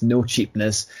heelishness, no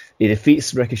cheapness. He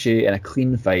defeats Ricochet in a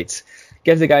clean fight.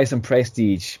 Give the guy some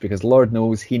prestige, because Lord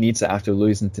knows he needs it after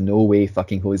losing to No Way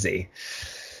fucking Jose.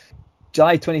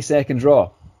 July 22nd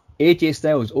Raw. AJ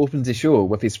Styles opens the show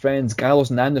with his friends Gallows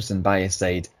and Anderson by his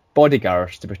side,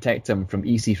 bodyguards to protect him from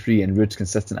EC3 and Rude's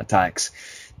consistent attacks.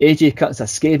 AJ cuts a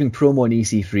scathing promo on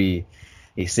EC3.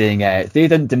 He's saying, they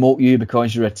didn't demote you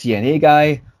because you're a TNA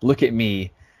guy. Look at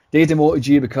me. They demoted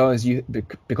you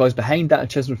because behind that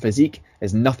chiseled physique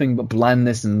is nothing but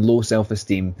blandness and low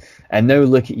self-esteem. And now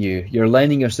look at you. You're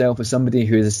aligning yourself with somebody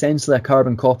who is essentially a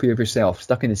carbon copy of yourself,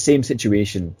 stuck in the same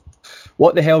situation.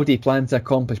 What the hell do you plan to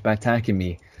accomplish by attacking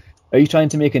me? Are you trying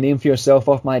to make a name for yourself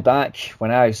off my back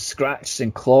when I scratched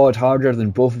and clawed harder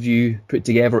than both of you put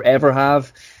together ever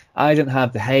have? I didn't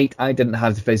have the height, I didn't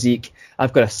have the physique.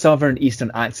 I've got a southern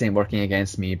eastern accent working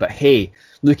against me, but hey,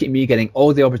 look at me getting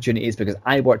all the opportunities because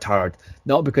I worked hard,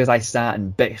 not because I sat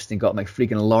and bitched and got my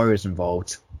freaking lawyers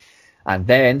involved. And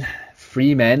then,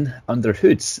 3 men under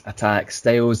hoods attack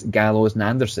Styles, Gallows and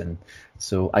Anderson.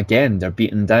 So again, they're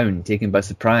beaten down, taken by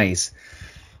surprise.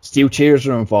 Steel chairs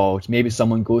are involved. Maybe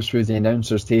someone goes through the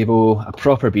announcer's table, a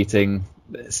proper beating,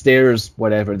 stairs,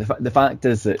 whatever. The fact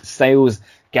is that Styles,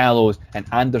 Gallows and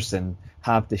Anderson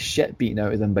have the shit beaten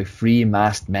out of them by 3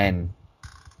 masked men.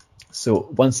 So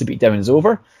once the beatdown is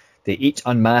over, they each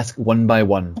unmask one by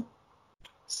one.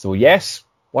 So yes,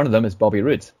 one of them is Bobby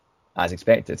Roode, as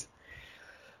expected.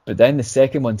 But then the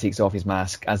second one takes off his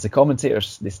mask, as the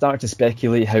commentators, they start to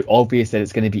speculate how obvious that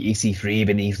it's going to be EC3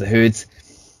 beneath the hood,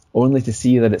 only to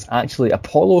see that it's actually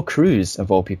Apollo Crews, of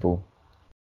all people.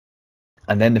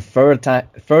 And then the third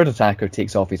attacker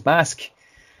takes off his mask.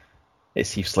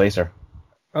 It's Heath Slater.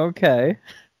 Okay.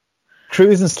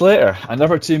 Crews and Slater,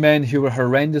 another 2 men who were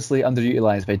horrendously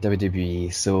underutilized by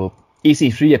WWE. So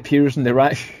EC3 appears in the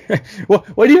right.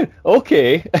 What do you?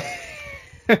 Okay.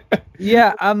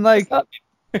 Yeah, I'm like, well,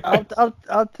 I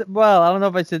don't know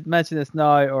if I should mention this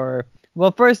now or.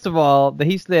 Well, first of all, the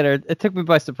Heath Slater, it took me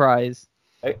by surprise.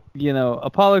 Right.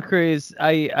 Apollo Crews,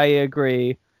 I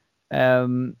agree,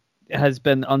 has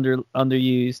been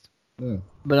underused.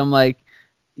 But I'm like,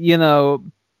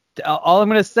 all I'm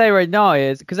going to say right now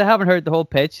is, because I haven't heard the whole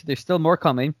pitch, there's still more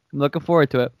coming. I'm looking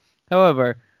forward to it. However,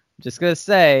 I'm just going to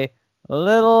say a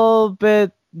little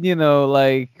bit,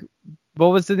 like, what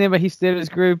was the name of Heath Slater's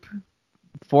group?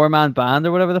 4-man band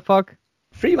or whatever the fuck?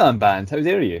 3-man band, how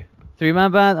dare you?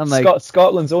 3-man band? I'm like,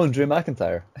 Scotland's own Drew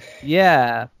McIntyre.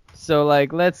 Yeah. So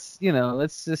like, let's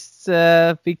just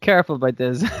be careful about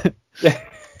this.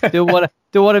 Don't want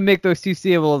to make those 2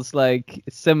 stables like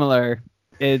similar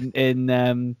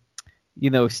in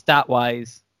stat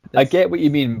wise. I get what you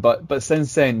mean, but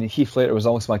since then Heath Slater was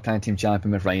also my tag team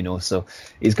champion with Rhino, so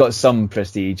he's got some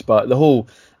prestige. But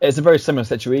it's a very similar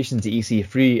situation to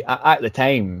EC3 at the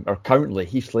time, or currently.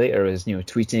 Heath Slater is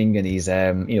tweeting and he's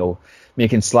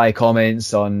making sly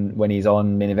comments on when he's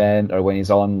on main event or when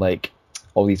he's on like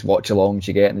all these watch-alongs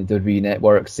you get in the WWE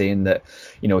network, saying that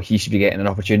he should be getting an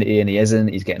opportunity and he isn't.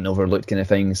 He's getting overlooked, kind of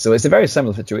thing. So it's a very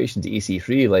similar situation to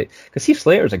EC3, like, because Heath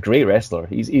Slater is a great wrestler.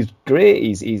 He's great.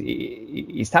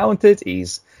 He's talented. He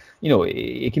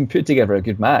can put together a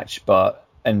good match,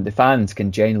 and the fans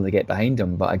can genuinely get behind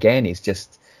him. But again, he's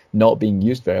just not being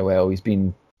used very well. He's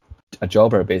been a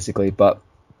jobber basically. But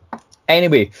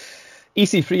anyway,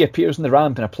 EC3 appears on the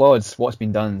ramp and applauds what's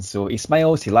been done. So he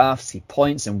smiles, he laughs, he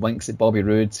points and winks at Bobby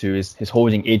Roode, who is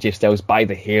holding AJ Styles by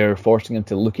the hair, forcing him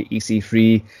to look at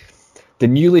EC3. The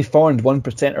newly formed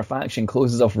 1%er faction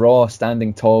closes off Raw,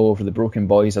 standing tall over the broken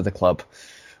boys of the club.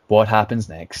 What happens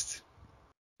next?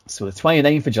 So the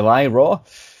 29th of July, Raw,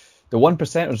 the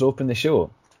 1%ers open the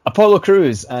show. Apollo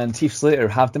Crews and Heath Slater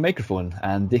have the microphone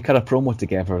and they cut a promo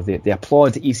together. They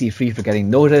applaud EC3 for getting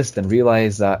noticed and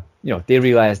realise that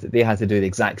they had to do the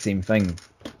exact same thing.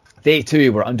 They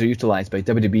too were underutilized by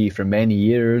WWE for many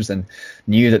years and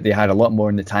knew that they had a lot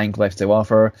more in the tank left to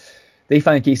offer. They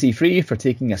thank EC3 for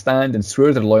taking a stand and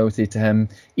swear their loyalty to him.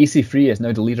 EC3 is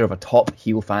now the leader of a top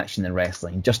heel faction in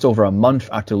wrestling, just over a month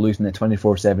after losing the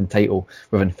 24/7 title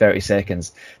within 30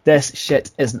 seconds. This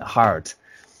shit isn't hard.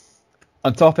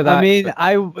 On top of that, I mean,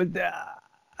 I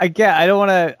don't want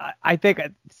to. I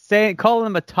think calling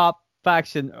them a top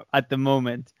faction at the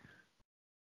moment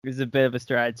is a bit of a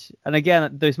stretch. And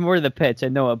again, there's more to the pitch, I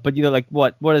know it, but like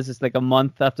what is this, like a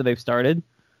month after they've started?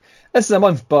 This is a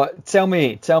month, but tell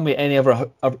me any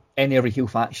other heel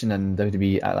faction in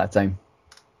WWE at that time.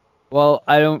 Well,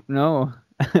 I don't know.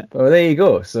 Well, there you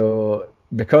go. So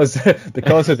because of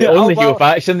the only heel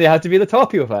faction, they had to be the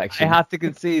top heel faction. I have to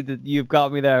concede that you've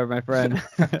got me there, my friend.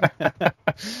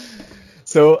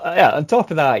 So on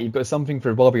top of that, you've got something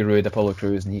for Bobby Roode, Apollo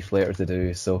Crews, and Heath Slater to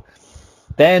do. So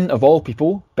then, of all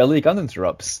people, Billy Gunn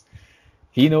interrupts.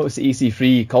 He noticed that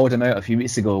EC3 called him out a few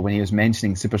weeks ago when he was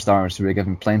mentioning superstars who were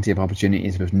given plenty of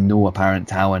opportunities with no apparent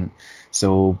talent.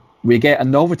 So we get a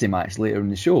novelty match later in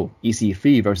the show,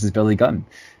 EC3 versus Billy Gunn.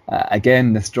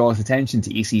 Again, this draws attention to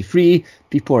EC3.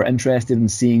 People are interested in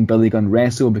seeing Billy Gunn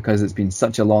wrestle because it's been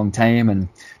such a long time, and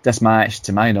this match,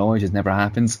 to my knowledge, has never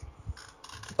happened.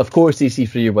 Of course,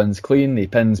 EC3 wins clean. He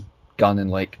pins Gunn in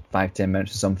like 5-10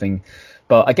 minutes or something.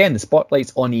 But again, the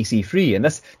spotlight's on EC3, and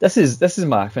this is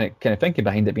my kind of thinking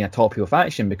behind it being a top heel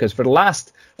faction, because for the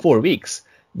last 4 weeks,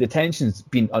 the attention's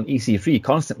been on EC3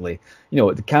 constantly. You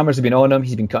know, the cameras have been on him.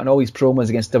 He's been cutting all these promos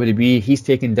against WWE. He's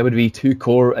taking WWE to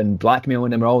court and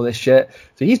blackmailing him and all this shit.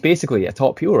 So he's basically a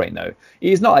top heel right now.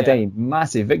 He's not had any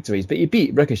massive victories, but he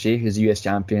beat Ricochet, who's a US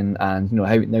champion, and now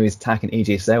he's attacking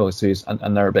AJ Styles, who's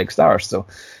another big star. So.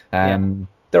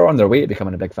 They're on their way to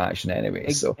becoming a big faction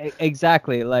anyway. So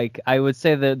exactly, like I would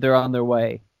say that they're on their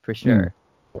way for sure.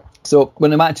 So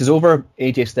when the match is over,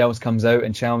 AJ Styles comes out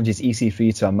and challenges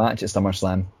EC3 to a match at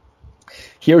SummerSlam.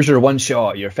 Here's your one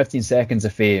shot, your 15 seconds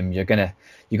of fame. You got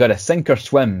to sink or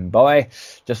swim, boy,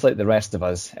 just like the rest of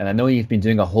us. And I know you've been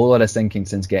doing a whole lot of sinking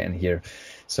since getting here.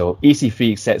 So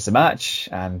EC3 accepts the match,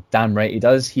 and damn right he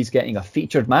does. He's getting a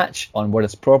featured match on what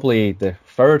is probably the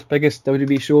third biggest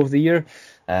WWE show of the year,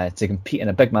 to compete in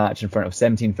a big match in front of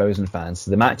 17,000 fans.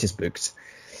 So the match is booked.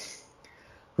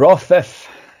 Raw 5th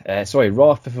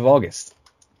of August.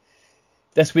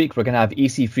 This week we're going to have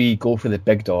EC3 go for the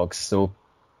big dogs. So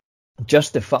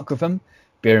just to fuck with him,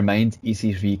 bear in mind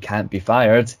EC3 can't be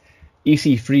fired,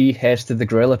 EC3 heads to the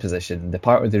gorilla position, the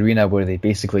part of the arena where they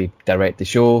basically direct the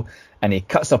show, and he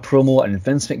cuts a promo on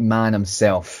Vince McMahon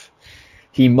himself.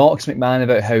 He mocks McMahon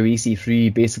about how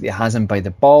EC3 basically has him by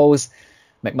the balls.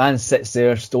 McMahon sits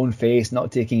there, stone-faced,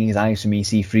 not taking his eyes from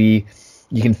EC3.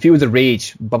 You can feel the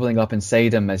rage bubbling up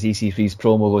inside him as EC3's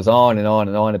promo goes on and on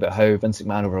and on about how Vince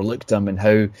McMahon overlooked him and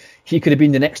how he could have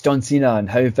been the next John Cena and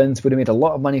how Vince would have made a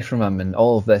lot of money from him and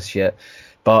all of this shit.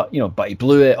 But he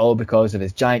blew it all because of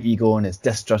his giant ego and his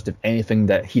distrust of anything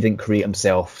that he didn't create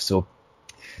himself. So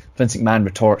Vince McMahon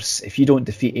retorts, if you don't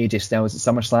defeat AJ Styles at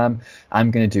SummerSlam, I'm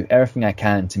going to do everything I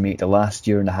can to make the last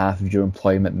year and a half of your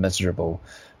employment miserable.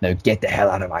 Now get the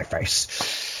hell out of my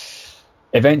face.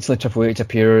 Eventually Triple H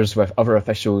appears with other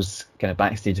officials, kind of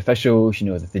backstage officials,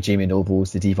 the Jamie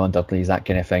Nobles, the Devon Dudleys, that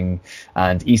kind of thing,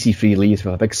 and EC3 leaves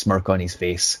with a big smirk on his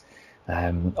face.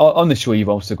 On the show you've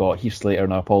also got Heath Slater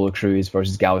and Apollo Crews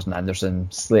versus Gallows and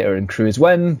Anderson. Slater and Crews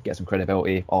win, get some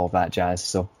credibility, all of that jazz.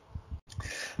 So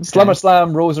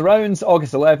SummerSlam rolls around,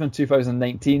 August 11,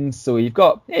 2019. So you've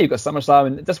got SummerSlam,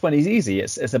 and this one is easy.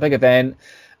 It's a big event.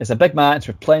 It's a big match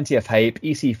with plenty of hype.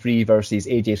 EC3 versus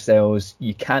AJ Styles.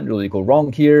 You can't really go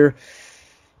wrong here.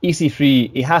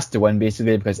 EC3, he has to win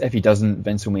basically, because if he doesn't,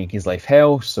 Vince will make his life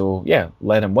hell. So yeah,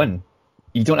 let him win.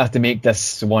 You don't have to make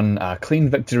this one a clean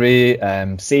victory.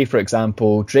 Say, for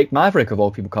example, Drake Maverick, of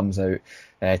all people, comes out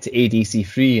to aid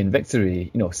EC3 in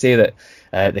victory. Say that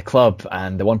the club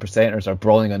and the 1%ers are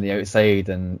brawling on the outside,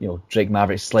 and Drake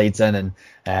Maverick slides in and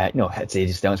hits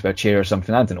AJ Styles with a chair or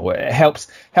something. I don't know. It helps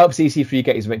EC3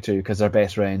 get his victory because they're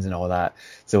best friends and all that.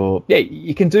 So yeah,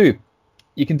 you can do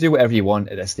whatever you want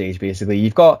at this stage. Basically,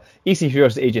 you've got EC3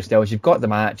 versus AJ Styles. You've got the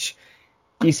match.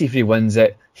 EC3 wins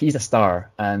it. He's a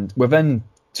star, and within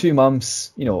 2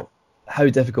 months, how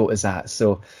difficult is that?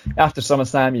 So after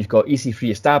SummerSlam, you've got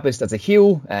EC3 established as a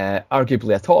heel,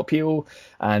 arguably a top heel,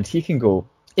 and he can go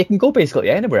basically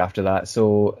anywhere after that.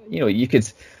 So you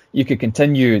could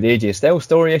continue the AJ Styles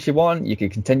story if you want. You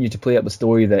could continue to play up the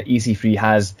story that EC3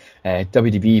 has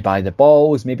WWE by the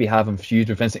balls. Maybe have him feud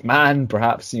with Vince McMahon.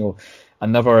 Perhaps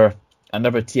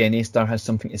another TNA star has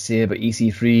something to say about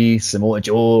EC3, Samoa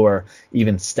Joe, or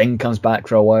even Sting comes back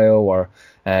for a while, or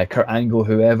Kurt Angle,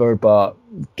 whoever. But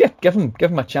give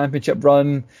him a championship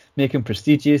run, make him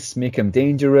prestigious, make him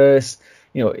dangerous,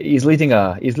 he's leading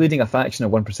a faction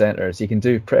of 1%ers. He can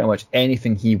do pretty much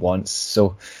anything he wants.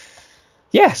 So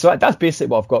yeah, so that's basically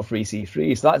what I've got for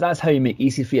EC3. So that's how you make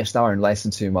EC3 a star in less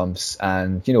than 2 months.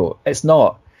 And it's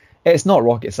not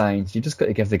rocket science. You just got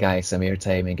to give the guy some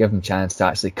airtime and give him a chance to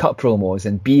actually cut promos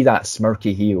and be that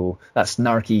smirky heel, that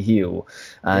snarky heel,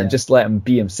 and just let him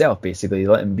be himself, basically.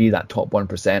 Let him be that top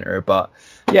 1%er. But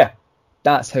yeah,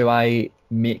 that's how I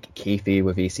make kayfabe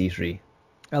with EC3.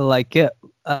 I like it.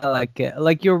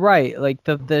 Like, you're right. Like,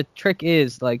 the trick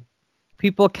is, like,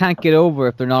 people can't get over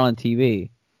if they're not on TV.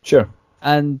 Sure.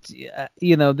 And,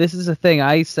 this is a thing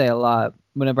I say a lot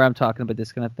whenever I'm talking about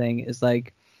this kind of thing, is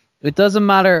like, it doesn't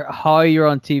matter how you're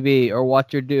on TV or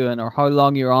what you're doing or how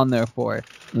long you're on there for.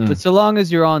 But so long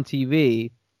as you're on TV,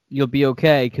 you'll be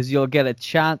okay, because you'll get a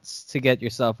chance to get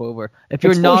yourself over. If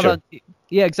you're not on,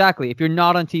 yeah, exactly. If you're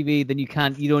not on TV, then you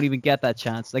don't even get that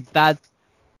chance. Like that,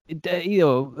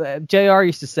 JR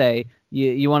used to say,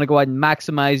 you want to go out and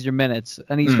maximize your minutes.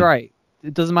 And he's right.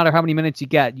 It doesn't matter how many minutes you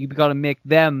get. You've got to make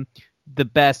them the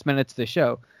best minutes of the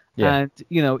show. Yeah. And,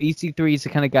 EC3 is the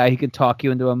kind of guy who can talk you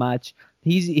into a match.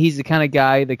 He's the kind of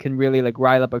guy that can really like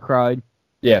rile up a crowd.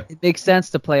 Yeah, it makes sense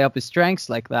to play up his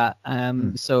strengths like that.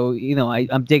 So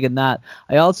I'm digging that.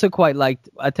 I also quite liked.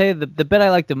 I tell you, the bit I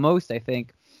liked the most, I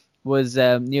think, was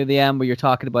near the end where you're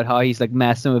talking about how he's like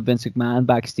messing with Vince McMahon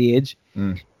backstage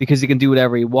because he can do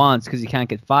whatever he wants because he can't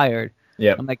get fired.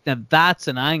 Yeah, I'm like, now that's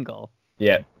an angle.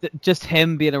 Yeah, just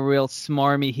him being a real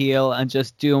smarmy heel and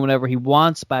just doing whatever he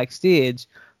wants backstage.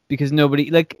 Because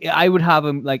nobody, like, I would have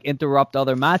him like interrupt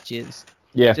other matches.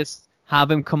 Yeah. Just have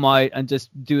him come out and just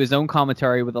do his own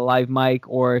commentary with a live mic,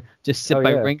 or just sit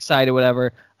by ringside or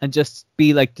whatever, and just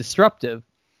be like disruptive.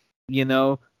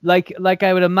 Like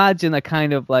I would imagine a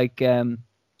kind of like,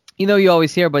 you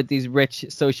always hear about these rich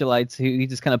socialites who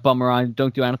just kind of bum around,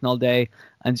 don't do anything all day,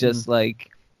 and just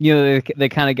like, the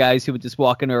kind of guys who would just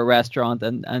walk into a restaurant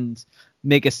and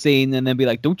make a scene and then be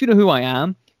like, don't you know who I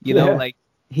am? Like.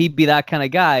 He'd be that kind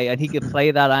of guy, and he could play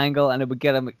that angle, and it would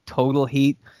get him total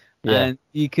heat. Yeah. And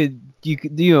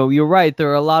you're right. There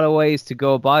are a lot of ways to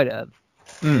go about it.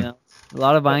 A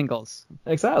lot of angles.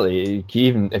 Exactly.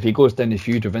 If he goes down the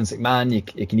feud with Vince McMahon,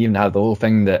 you can even have the whole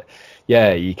thing that,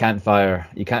 you can't fire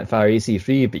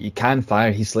EC3, but you can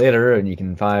fire Heath Slater, and you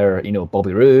can fire,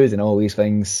 Bobby Roode and all these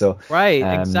things. So right,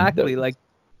 exactly. Like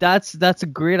that's a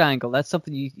great angle. That's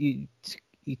something you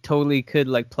totally could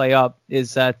like play up,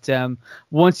 is that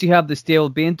once you have the stable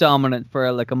being dominant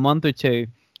for like a month or two,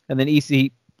 and then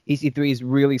EC3 is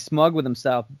really smug with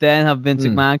himself, then have Vince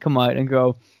McMahon come out and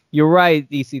go, you're right,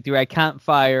 EC3, I can't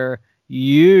fire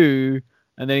you,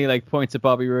 and then he like points at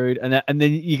Bobby Roode, and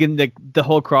then you can like the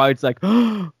whole crowd's like,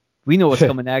 oh, we know what's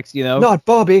coming next, Not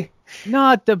Bobby.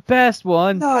 Not the best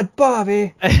one. Not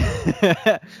Bobby.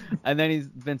 And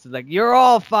then Vince is like, you're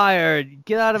all fired.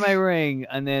 Get out of my ring.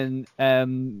 And then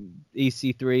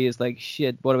EC3 is like,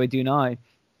 shit, what do I do now?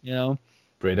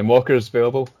 Braden Walker's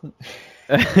available.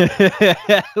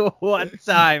 What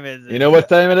time is it? You know what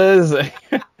time it is?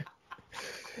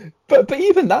 But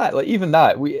even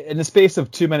that, we in the space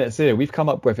of 2 minutes there, we've come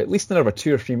up with at least another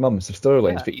 2 or 3 months of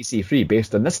storylines for EC3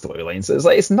 based on this storyline. So it's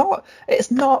like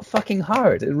it's not fucking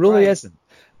hard. It really isn't.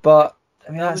 But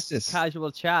I mean, that's just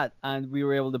casual chat, and we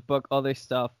were able to book other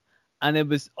stuff, and it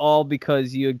was all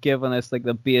because you had given us like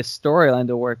the base storyline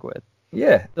to work with.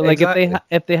 Yeah. So like exactly.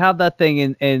 if they have that thing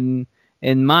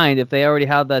in mind, if they already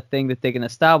have that thing that they can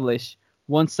establish,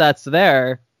 once that's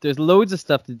there, there's loads of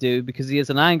stuff to do because he has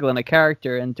an angle and a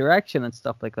character and direction and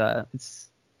stuff like that. It's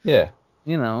it's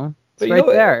right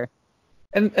there.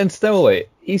 And still, like,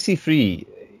 EC3,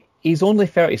 he's only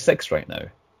 36 right now.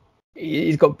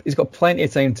 He's got plenty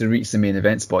of time to reach the main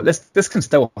event spot. This can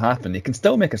still happen. They can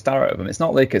still make a star out of him. It's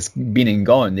not like it's been and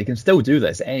gone. They can still do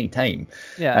this at any time.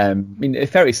 Yeah. I mean, at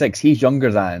 36, he's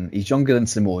younger than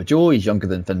Samoa Joe. He's younger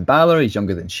than Finn Balor. He's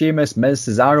younger than Sheamus, Miz,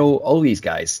 Cesaro, all these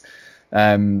guys.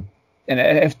 And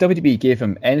if WWE gave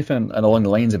him anything along the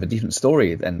lines of a decent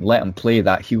story and let him play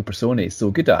that heel persona he's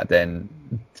so good at, then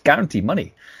it's guaranteed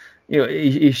money.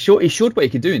 He showed what he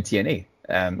could do in TNA.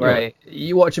 Right.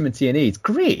 You watch him in TNA, it's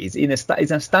great. He's an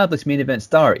established main event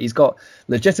star. He's got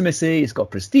legitimacy, he's got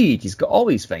prestige, he's got all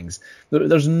these things.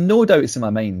 There's no doubts in my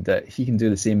mind that he can do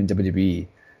the same in WWE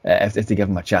if they give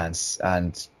him a chance.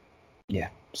 And yeah,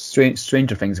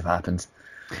 stranger things have happened.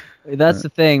 That's the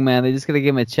thing, man. They just gotta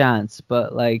give him a chance.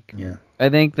 But like, I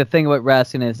think the thing about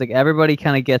wrestling is like everybody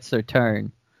kind of gets their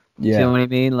turn. Yeah. You know what I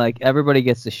mean? Like everybody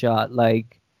gets a shot.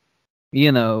 Like,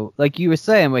 like you were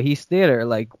saying with Heath Slater,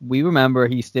 like we remember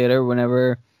Heath Slater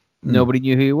whenever Nobody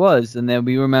knew who he was. And then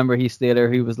we remember Heath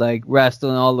Slater, who was like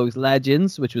wrestling all those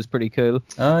legends, which was pretty cool.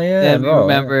 Oh, yeah. Then we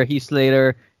remember Heath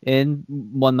Slater in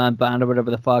One Man Band or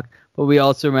whatever the fuck. But we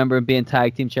also remember him being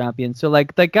tag team champion. So,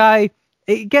 like, the guy,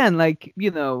 again, like,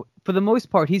 you know, for the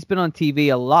most part, he's been on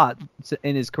TV a lot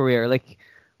in his career. Like,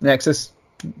 Nexus.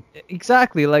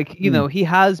 Exactly. Like, you know, he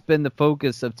has been the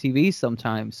focus of TV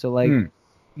sometimes. So, like,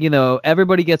 you know,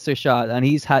 everybody gets their shot, and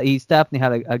he's definitely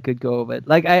had a good go of it.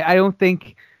 Like, I don't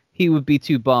think he would be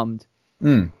too bummed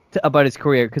about his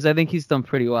career, because I think he's done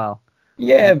pretty well.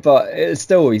 Yeah, but it's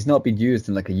still, he's not been used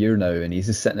in like a year now, and he's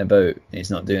just sitting about and he's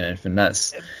not doing anything.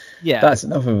 That's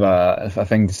enough of a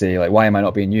thing to say. Like, why am I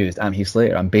not being used? I'm Heath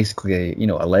Slater. I'm basically, you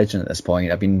know, a legend at this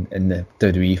point. I've been in the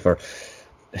WWE for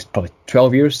it's probably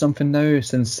 12 years something now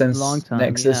since long time,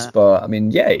 Nexus. yeah. But I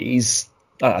mean, yeah, he's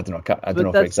I don't know. I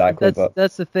don't know exactly, but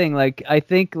that's the thing. Like, I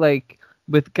think like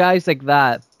with guys like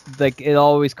that, like it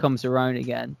always comes around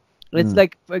again. It's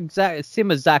like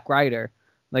same as Zack Ryder.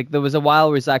 Like, there was a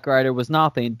while where Zack Ryder was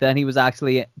nothing. Then he was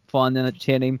actually fun and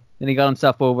entertaining. Then he got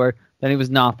himself over. Then he was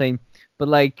nothing. But,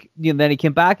 like, you know, then he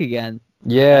came back again.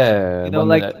 Yeah. You know,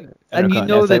 like, and you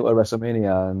know that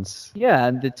WrestleMania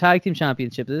and the tag team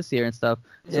championship this year and stuff.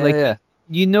 So,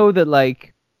 you know that,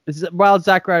 like, while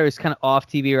Zack Ryder is kind of off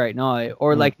TV right now,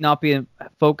 or like not being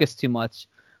focused too much,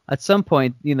 at some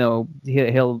point, you know,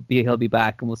 he'll be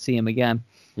back and we'll see him again.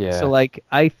 Yeah. So, like,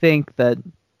 I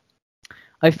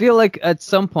feel like at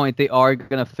some point they are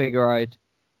going to figure out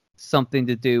something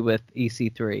to do with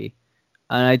EC3.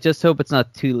 And I just hope it's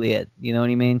not too late. You know what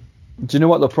I mean? Do you know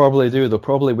what they'll probably do? They'll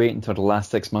probably wait until the last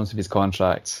 6 months of his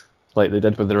contract, like they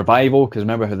did with the Revival. Because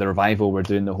remember how the Revival were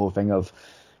doing the whole thing of,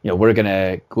 you know, we're going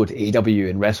to go to AEW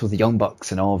and wrestle the Young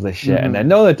Bucks and all of this shit. And then,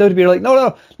 the WWE are like,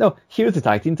 no, here's the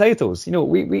tag team titles. You know,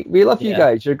 we love you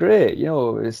guys. You're great. You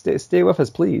know, stay with us,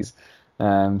 please.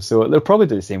 So they'll probably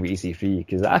do the same with EC3,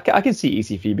 because I can see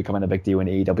EC3 becoming a big deal in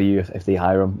AEW if they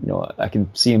hire him. You know, I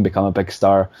can see him become a big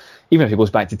star, even if he goes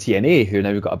back to TNA, who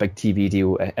now got a big TV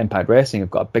deal. Impact Wrestling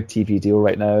have got a big TV deal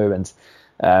right now, and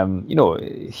you know,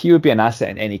 he would be an asset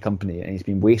in any company, and he's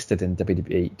been wasted in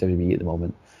WWE at the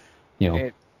moment. You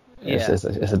know, it's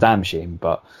a damn shame.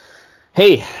 But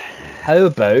hey, how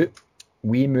about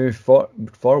we move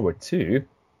forward to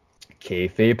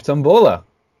Kayfabe Tombola?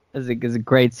 It's a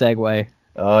great segue.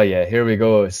 Oh yeah, here we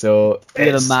go. So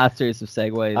You're the masters of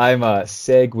segues. I'm a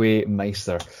segue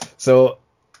meister. So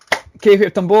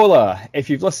Kayfabe Tombola. If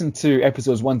you've listened to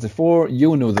episodes 1 to 4,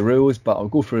 you'll know the rules, but I'll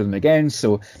go through them again.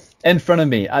 So in front of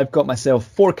me, I've got myself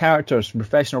 4 characters from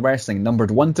professional wrestling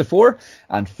numbered 1 to 4,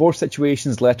 and 4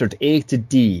 situations lettered A to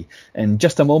D. In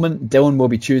just a moment, Dylan will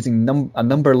be choosing a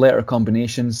number letter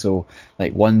combination, so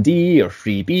like 1D or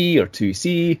 3B or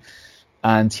 2C.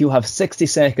 And he'll have 60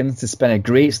 seconds to spin a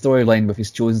great storyline with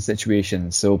his chosen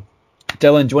situation. So,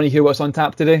 Dylan, do you want to hear what's on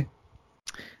tap today?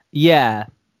 Yeah.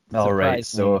 All right.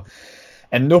 So,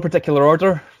 in no particular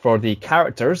order for the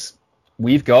characters,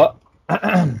 we've got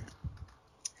Bubba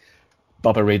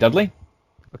Ray Dudley.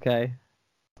 Okay.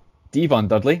 Devon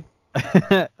Dudley.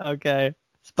 Okay.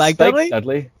 Spike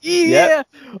Dudley? Yeah. Yep.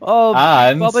 Oh,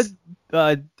 and Bubba,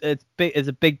 is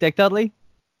it Big Dick Dudley?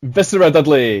 Viscera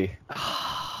Dudley.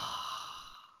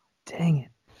 Dang it.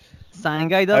 Sign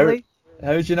Guy Dudley?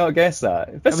 How did you not guess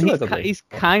that? Dudley. He's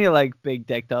kind of like Big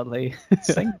Dick Dudley.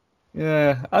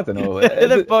 Yeah, I don't know.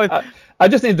 Both. I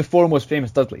just named the 4 most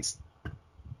famous Dudleys.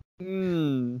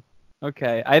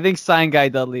 Okay. I think Sign Guy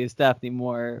Dudley is definitely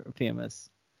more famous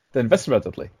than Viscera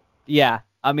Dudley. Yeah.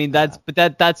 I mean,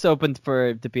 that's open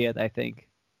for debate, I think.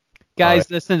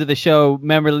 Guys, listening to the show,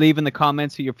 remember leave in the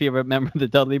comments who your favorite member of the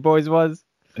Dudley Boys was.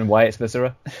 And why it's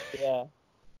Viscera. Yeah.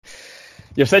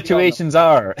 Your situations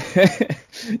are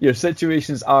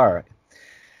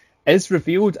is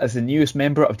revealed as the newest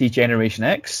member of D-Generation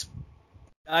X.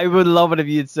 I would love it if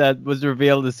you'd said was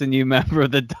revealed as the new member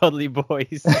of the Dudley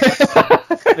Boys.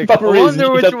 Like, I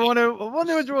wonder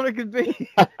which one it could be.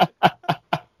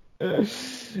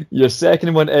 Your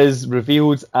second one is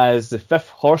revealed as the 5th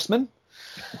Horseman.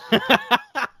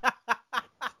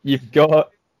 You've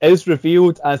got is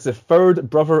revealed as the 3rd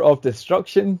Brother of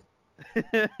Destruction.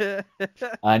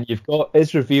 And you've got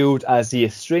is revealed as the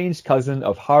estranged cousin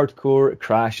of Hardcore,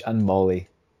 Crash, and Molly.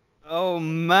 Oh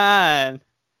man.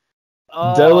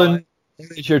 Dylan,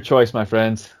 it's your choice, my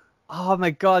friend. Oh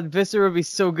my god, Viscera would be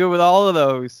so good with all of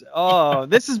those. Oh,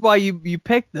 this is why you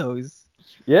picked those.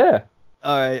 Yeah.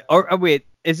 Alright. Or wait,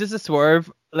 is this a swerve?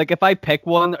 Like, if I pick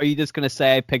one, are you just gonna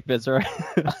say I picked Viscera?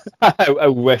 I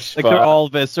wish. Like, they're all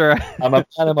Viscera. I'm a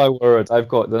man of my word. I've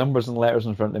got the numbers and letters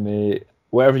in front of me.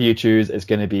 Whatever you choose is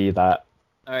going to be that.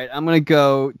 All right, I'm going to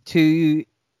go to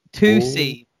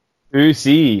 2C.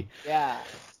 Juicy. Yeah.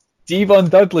 Devon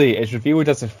Dudley is revealed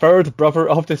as the third brother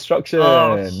of Destruction.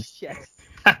 Oh shit.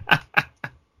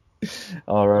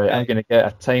 All right, Okay. I'm going to get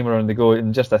a timer on the go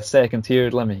in just a second here.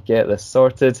 Let me get this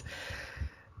sorted.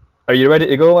 Are you ready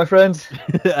to go, my friend?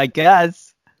 I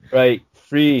guess. Right,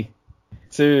 3,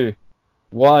 2,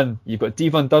 1. You've got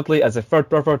Devon Dudley as the third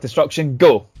brother of Destruction.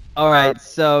 Go. All right,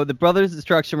 so the Brothers of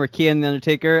Destruction were Kane the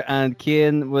Undertaker, and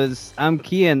I'm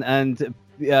Kane, and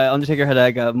Undertaker had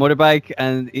like a motorbike,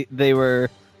 and they were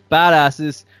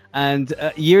badasses. And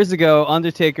years ago, one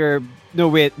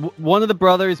of the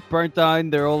brothers burnt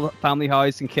down their old family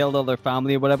house and killed all their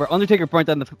family or whatever. Undertaker burnt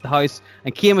down the house,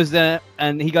 and Kane was in it,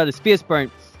 and he got his face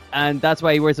burnt. And that's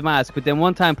why he wears a mask. But then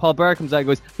one time, Paul Bearer comes out and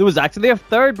goes, there was actually a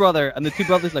third brother. And the two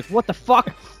brothers like, what the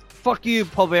fuck? Fuck you,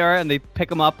 Paul Bearer. And they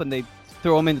pick him up and they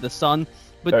throw him into the sun.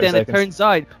 But then it turns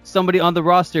out somebody on the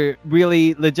roster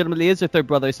really legitimately is their third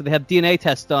brother. So they have DNA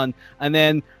tests done. And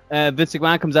then Vince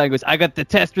McMahon comes out and goes, I got the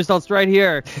test results right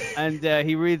here. And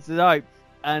he reads it out.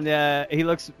 And he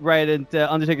looks right into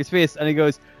Undertaker's face. And he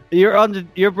goes,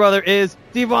 your brother is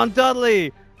Devon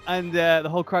Dudley. And the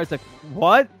whole crowd's like,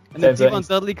 what? And then Devon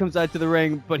Dudley comes out to the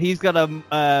ring, but he's got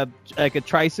a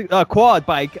quad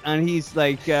bike, and he's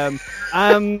like,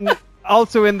 I'm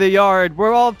also in the yard.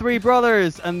 We're all three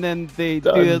brothers. And then they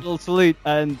do a little salute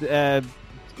and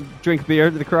drink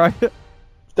beer to the crowd.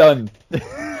 Done.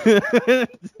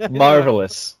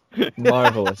 Marvelous.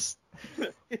 Marvelous.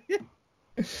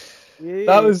 Yeah.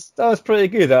 That was pretty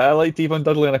good. I like Devon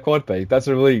Dudley on a quad bike. That's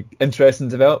a really interesting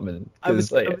development. I was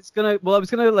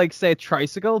gonna like say a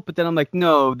tricycle, but then I'm like,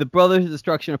 no, the Brothers of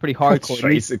Destruction are pretty hardcore.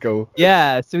 Tricycle.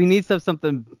 Yeah, so he needs to have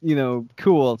something,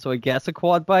 cool. So I guess a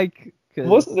quad bike.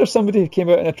 Wasn't there somebody who came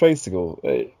out in a tricycle?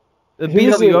 The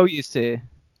BWO used to.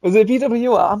 Was it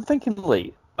BWO? I'm thinking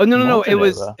late. Oh no! It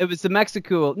was the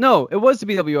Mexico. No, it was the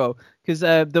BWO because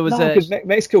there was because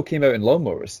Mexico came out in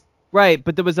lawnmowers. Right,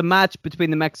 but there was a match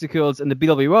between the Mexicools and the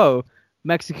BWO.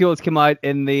 Mexicools came out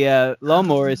in the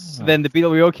lawnmowers, then the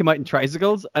BWO came out in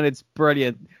tricycles, and it's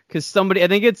brilliant. Because I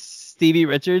think it's Stevie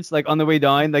Richards, like on the way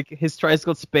down, like his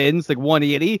tricycle spins like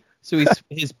 180, so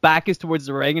his back is towards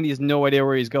the ring, and he has no idea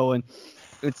where he's going.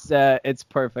 It's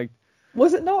perfect.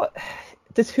 Was it not?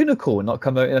 Did Hunico not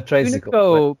come out in a tricycle?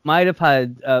 Hunico might have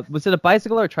had. Was it a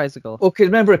bicycle or a tricycle? Okay,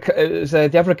 remember it was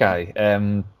the other guy.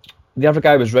 The other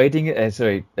guy was riding it.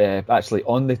 Actually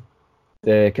on the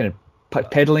kind of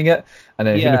pedaling it, and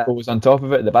then Hunico was on top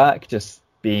of it at the back, just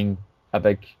being a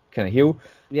big kind of heel.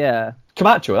 Yeah.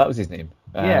 Camacho, that was his name.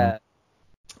 Yeah.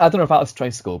 I don't know if that was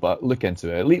tricycle, but look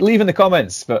into it. Leave in the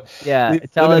comments. But yeah,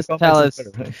 tell us.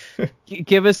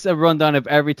 Give us a rundown of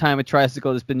every time a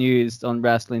tricycle has been used on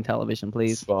wrestling television,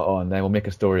 please. Spot on. Then we'll make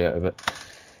a story out of it.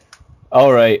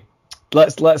 All right,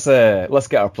 let's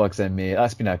get our plugs in, mate.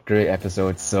 That's been a great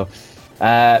episode. So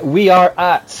we are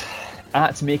at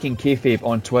Making Kayfabe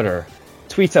on Twitter.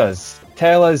 Tweet us.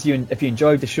 Tell us if you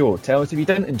enjoyed the show. Tell us if you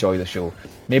didn't enjoy the show.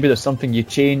 Maybe there's something you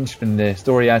changed from the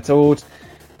story I told.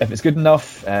 If it's good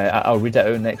enough, I'll read it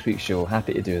out in next week's show.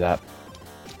 Happy to do that.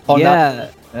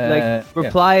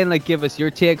 Reply and give us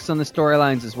your takes on the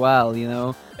storylines as well.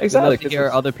 Exactly. We'd love to hear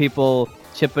other people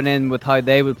chipping in with how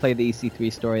they would play the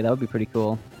EC3 story. That would be pretty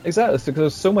cool. Exactly, because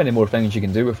there's so many more things you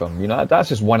can do with them. That's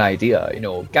just one idea.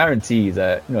 Guarantee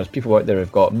that there's people out there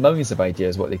who've got millions of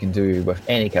ideas what they can do with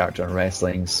any character in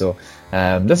wrestling. So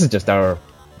this is our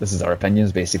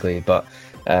opinions basically, but.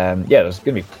 There's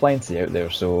going to be plenty out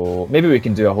there, so maybe we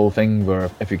can do a whole thing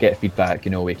where if we get feedback,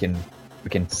 we can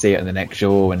say it in the next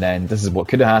show, and then this is what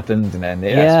could have happened, and then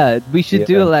we should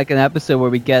do an episode where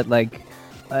we get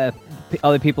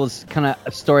other people's kind of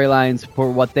storylines for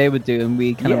what they would do, and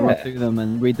we kind of run through them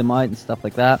and read them out and stuff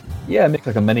like that. Yeah, make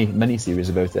a mini series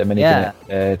about it, mini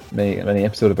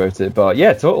episode about it. But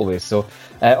yeah, totally. So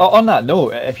on that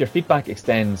note, if your feedback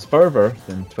extends further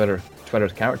than Twitter's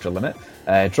character limit,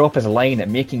 drop us a line at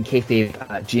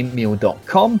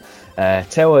makingkayfabe@gmail.com.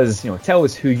 Tell us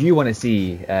who you want to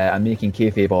see I'm making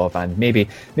kayfabe of, and maybe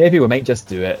we might just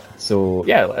do it. So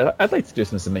yeah, I'd like to do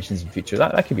some submissions in the future.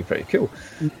 That could be pretty cool.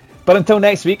 But until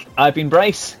next week, I've been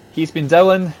Bryce, he's been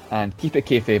Dylan, and keep it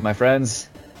kayfabe, my friends.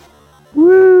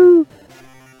 Woo!